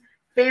 degrees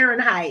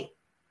Fahrenheit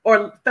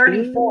or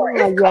 34.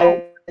 It's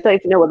cold. I don't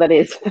even know what that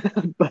is,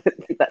 but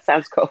that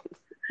sounds cold.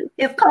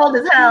 It's cold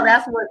as hell.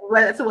 That's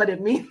what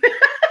it means.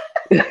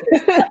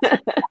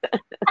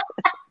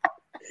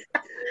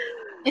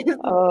 It's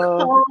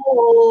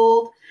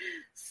cold.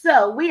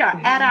 So we are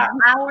at our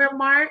hour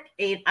mark,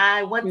 and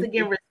I once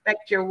again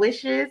respect your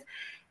wishes.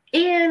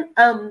 And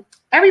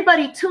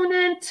everybody tune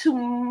in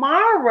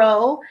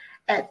tomorrow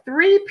at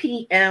 3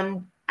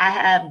 p.m. I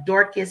have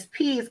Dorcas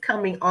Pease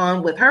coming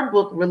on with her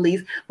book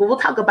release, but we'll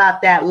talk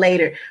about that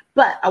later.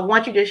 But I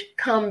want you to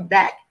come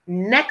back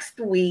next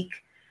week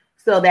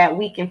so that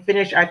we can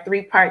finish our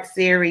 3-part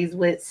series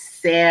with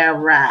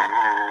Sarah.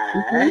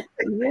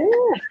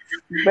 Yes.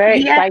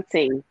 Very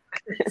exciting.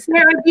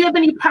 Sarah, do you have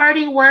any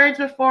parting words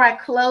before I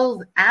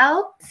close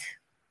out?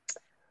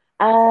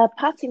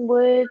 Parting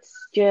words,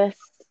 just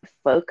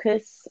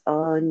focus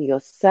on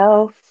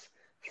yourself,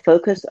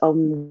 focus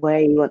on where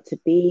you want to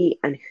be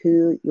and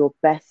who your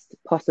best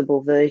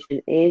possible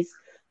version is.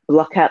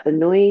 Block out the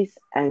noise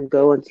and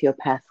go onto your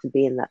path to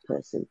being that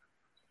person.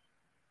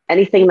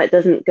 Anything that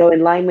doesn't go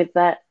in line with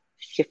that,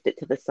 shift it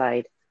to the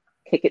side,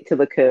 kick it to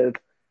the curb,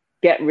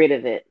 get rid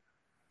of it.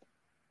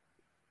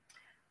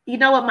 You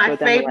know what my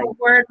favorite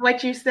word,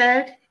 what you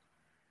said,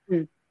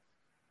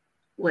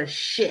 was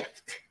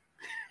shift.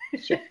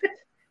 Shift.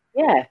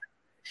 Yeah.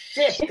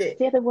 Shift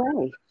it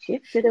away.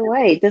 Shift it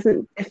away. It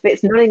doesn't, if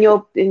it's not in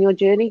your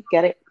journey,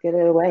 get it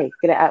away.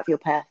 Get it out of your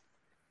path.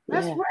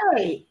 That's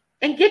right.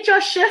 And get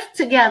your shift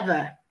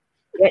together.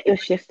 Get your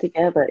shift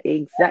together.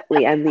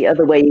 Exactly. And the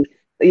other way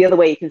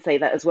you can say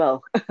that as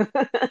well.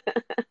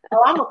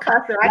 Oh, I'm a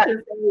cusser. I can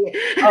say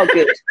it. Oh,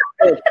 good.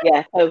 Good.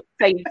 Yeah. So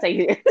say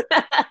it.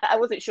 I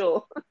wasn't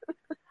sure.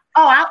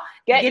 Oh,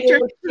 get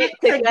your shit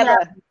together.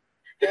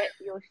 Get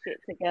your shit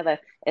together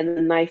in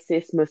the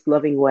nicest, most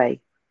loving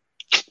way.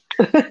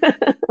 Yeah.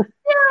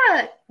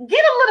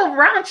 Get a little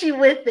raunchy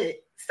with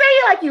it. Say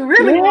it like you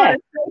really want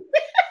to say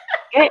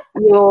it. Get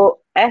your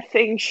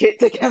effing shit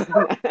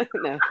together.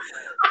 No.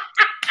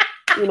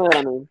 You know what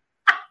I mean.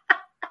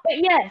 But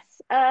yes,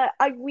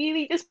 I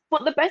really just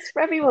want the best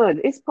for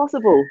everyone. It's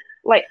possible.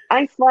 Like,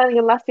 I'm smiling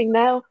and laughing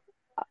now.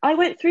 I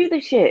went through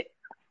the shit.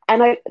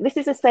 And this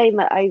is a saying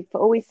that I've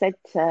always said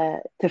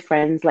to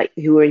friends like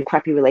who were in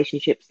crappy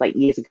relationships like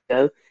years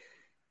ago.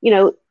 You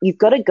know, you've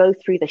got to go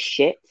through the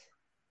shit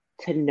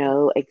to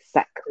know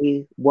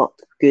exactly what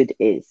good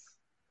is.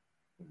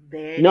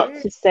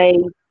 Not to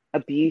say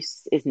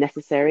abuse is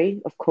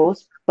necessary, of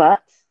course,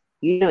 but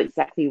you know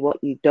exactly what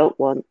you don't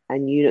want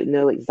and you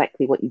know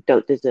exactly what you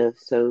don't deserve.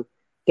 So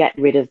get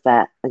rid of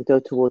that and go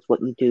towards what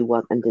you do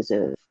want and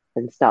deserve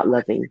and start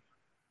loving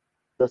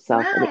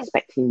yourself and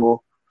expecting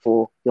more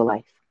for your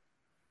life.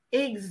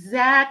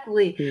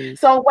 Exactly.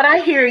 So what I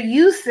hear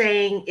you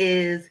saying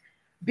is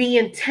be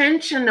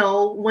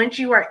intentional once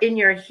you are in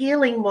your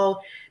healing mode.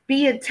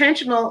 Be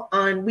intentional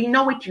on, we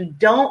know what you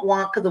don't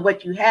want because of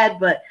what you had,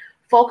 but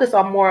focus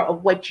on more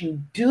of what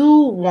you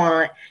do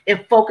want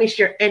and focus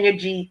your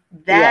energy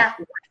that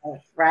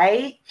way,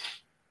 right?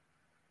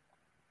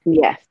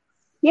 Yes.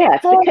 Yeah,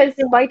 because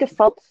by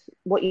default,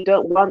 what you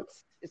don't want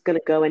is going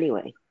to go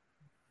anyway.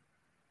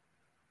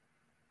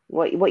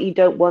 What you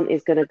don't want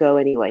is going to go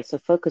anyway. So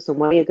focus on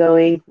where you're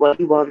going, what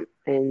you want,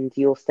 and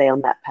you'll stay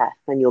on that path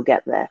and you'll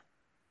get there.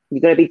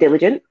 You've got to be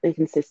diligent and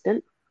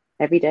consistent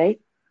every day.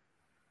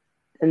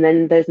 And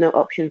then there's no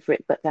option for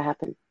it but to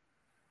happen.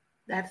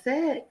 That's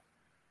it.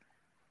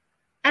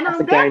 And that's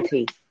a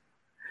guarantee.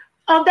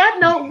 On that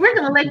note, we're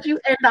going to let you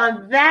end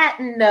on that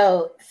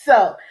note.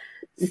 So,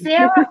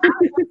 Sarah, I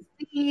will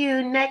see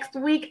you next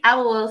week. I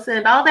will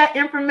send all that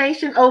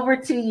information over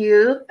to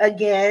you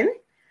again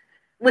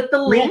with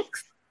the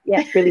links.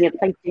 Yes, brilliant.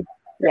 Thank you.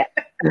 Yeah.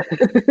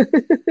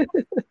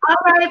 All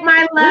right,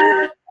 my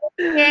love.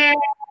 Yeah.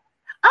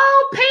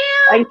 Oh,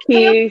 Pam. Thank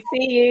you. Pam.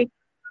 See you.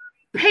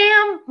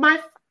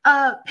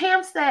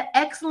 Pam said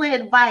excellent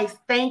advice.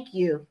 Thank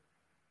you.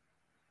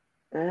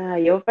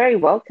 You're very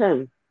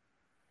welcome.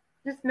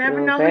 Just never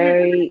know.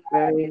 Very,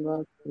 very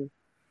welcome.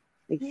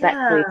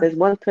 Exactly. If there's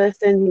one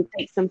person who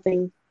takes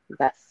something,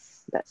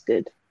 that's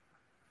good.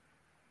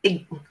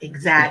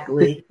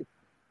 Exactly.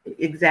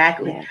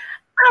 Exactly. Yeah.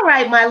 All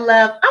right, my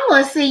love. I'm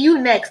going to see you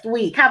next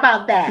week. How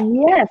about that?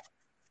 Yes.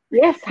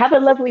 Yes. Have a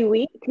lovely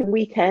week and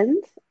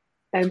weekend.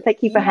 And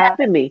thank you for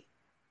having me.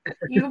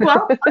 You're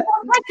welcome.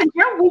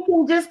 Your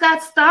weekend just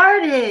got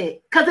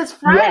started because it's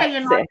Friday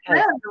in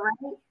Australia,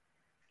 right?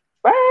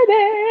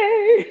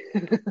 Friday.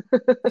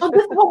 So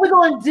this is what we're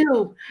going to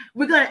do.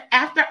 We're going to,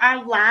 after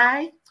our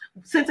live,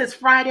 since it's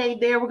Friday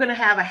there, we're going to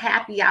have a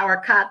happy hour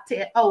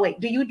cocktail. Oh, wait.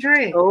 Do you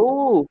drink?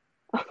 Oh.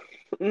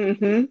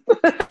 Mm-hmm.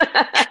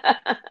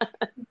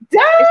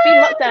 It's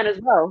been lockdown as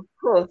well, of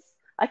course.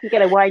 I can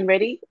get a wine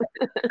ready.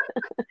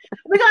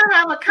 We're going to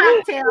have a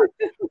cocktail.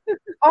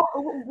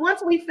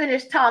 once we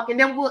finish talking,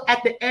 then we'll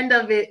at the end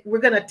of it, we're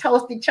gonna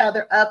toast each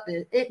other up.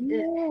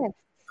 Yes.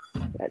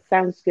 That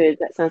sounds good.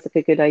 That sounds like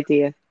a good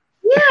idea.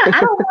 Yeah, I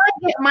don't want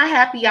to get my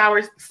happy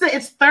hours. So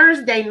it's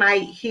Thursday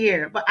night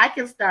here, but I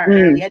can start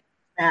early. It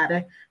doesn't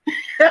matter.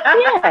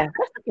 Yeah,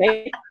 that's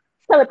okay.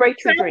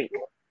 Celebratory drink.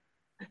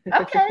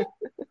 Okay.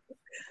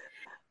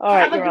 All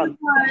right, you're on.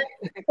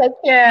 Take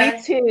care.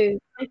 You too.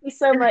 Thank you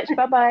so much.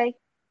 Bye-bye.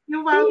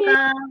 You're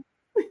welcome.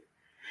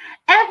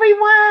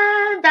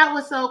 Everyone, that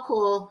was so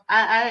cool.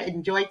 I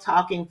enjoyed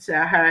talking to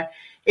her.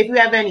 If you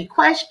have any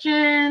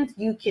questions,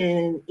 you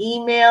can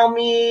email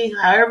me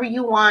however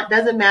you want.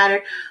 Doesn't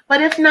matter.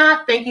 But if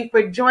not, thank you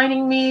for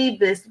joining me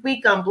this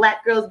week on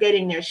Black Girls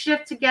Getting Their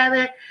Shift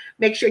Together.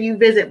 Make sure you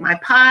visit my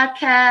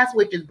podcast,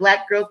 which is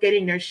Black Girls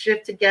Getting Their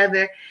Shift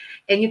Together.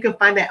 And you can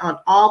find that on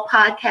all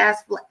podcast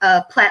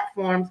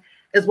platforms,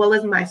 as well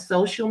as my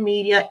social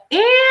media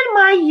and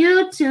my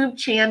YouTube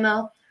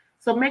channel.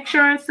 So make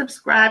sure and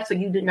subscribe so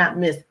you do not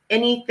miss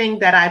anything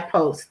that I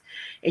post.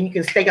 And you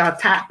can stay on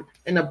top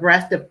and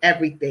abreast of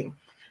everything.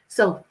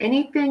 So if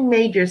anything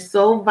made your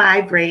soul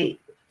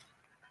vibrate,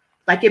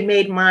 like it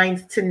made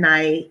mine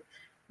tonight,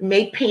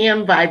 made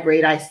Pam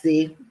vibrate, I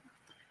see.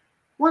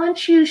 Why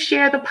don't you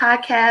share the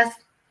podcast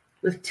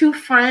with 2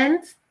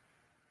 friends?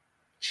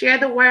 Share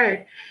the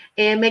word.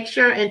 And make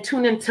sure and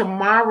tune in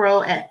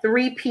tomorrow at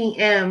 3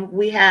 p.m.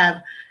 We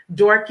have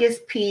Dorcas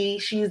P.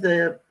 She's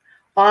the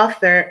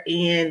author,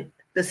 and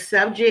the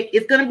subject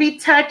is going to be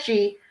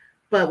touchy,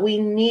 but we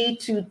need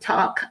to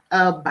talk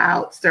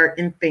about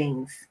certain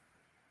things.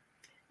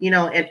 You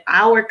know, in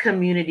our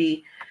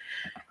community,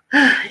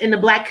 in the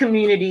Black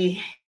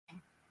community,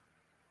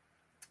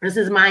 this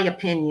is my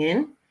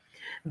opinion,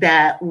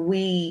 that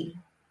we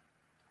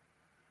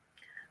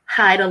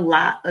hide a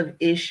lot of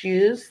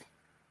issues.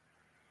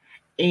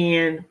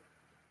 And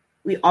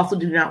we also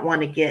do not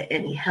want to get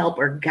any help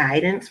or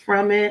guidance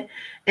from it.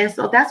 And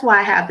so that's why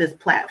I have this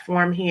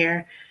platform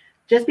here,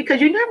 just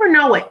because you never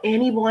know what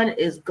anyone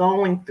is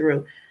going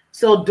through.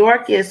 So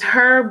Dorcas,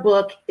 her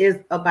book is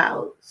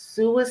about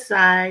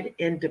suicide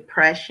and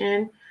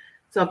depression.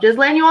 So just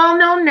letting you all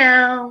know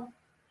now,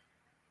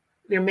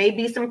 there may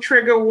be some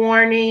trigger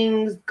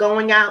warnings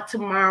going out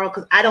tomorrow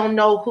because I don't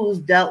know who's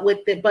dealt with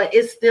it, but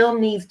it still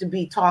needs to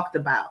be talked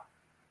about.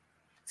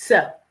 So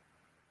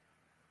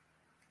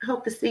I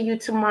hope to see you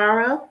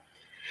tomorrow.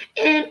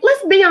 And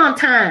let's be on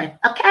time,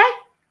 okay?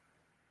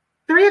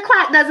 3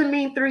 o'clock doesn't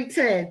mean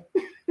 3:10.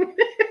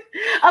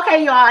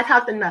 Okay, y'all, I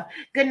talked enough.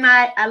 Good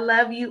night. I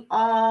love you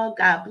all.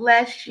 God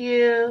bless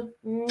you.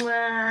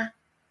 Mwah.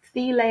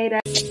 See you later.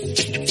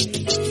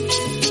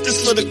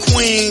 This for the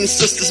queens,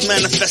 sisters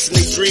manifesting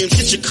their dreams.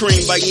 Get your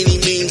cream by any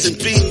means and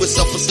beam with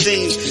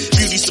self-esteem.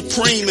 Beauty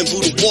supreme and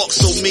Buddha walk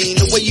so mean.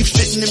 The way you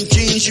fit in them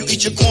jeans, you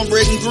eat your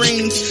cornbread and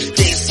greens.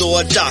 Dance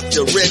or a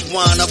doctor, red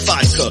wine or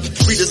vodka.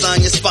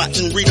 Redesign your spot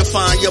and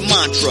redefine your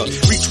mantra.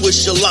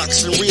 Retwist your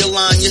locks and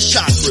realign your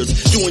chakras.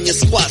 Doing your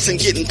squats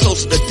and getting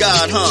closer to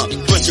God, huh?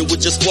 Brunching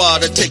with your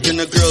squad or taking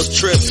a girl's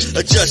trip.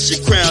 Adjust your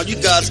crown, you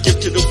God's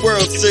gift to the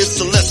world, sis.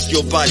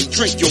 Celestial body,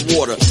 drink your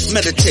water.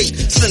 Meditate,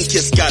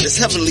 sun-kissed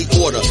goddess, heavenly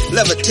order.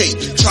 Levitate,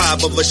 tribe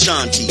of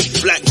Ashanti,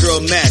 black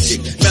girl magic,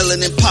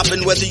 melanin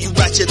popping, whether you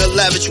ratchet or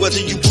lavish, whether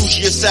you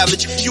bougie or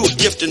savage, you a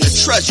gift and a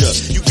treasure.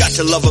 You got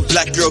to love a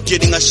black girl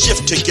getting a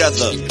shift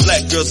together.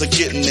 Black girls are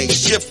getting a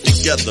shift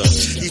together.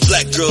 These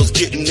black girls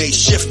getting a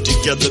shift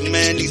together,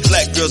 man. These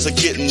black girls are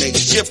getting a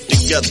shift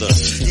together.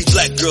 These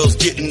black girls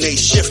getting a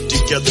shift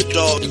together,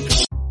 dog.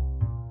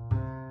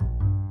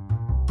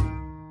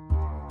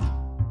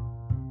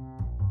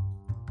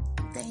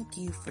 Thank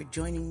you for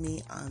joining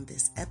me on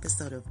this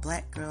episode of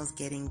Black Girls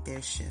Getting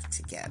Their Shift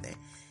Together.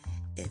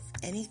 If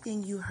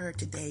anything you heard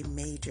today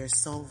made your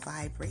soul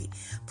vibrate,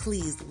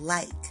 please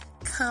like,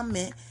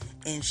 comment,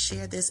 and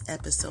share this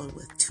episode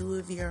with 2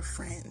 of your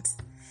friends.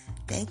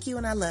 Thank you,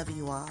 and I love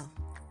you all.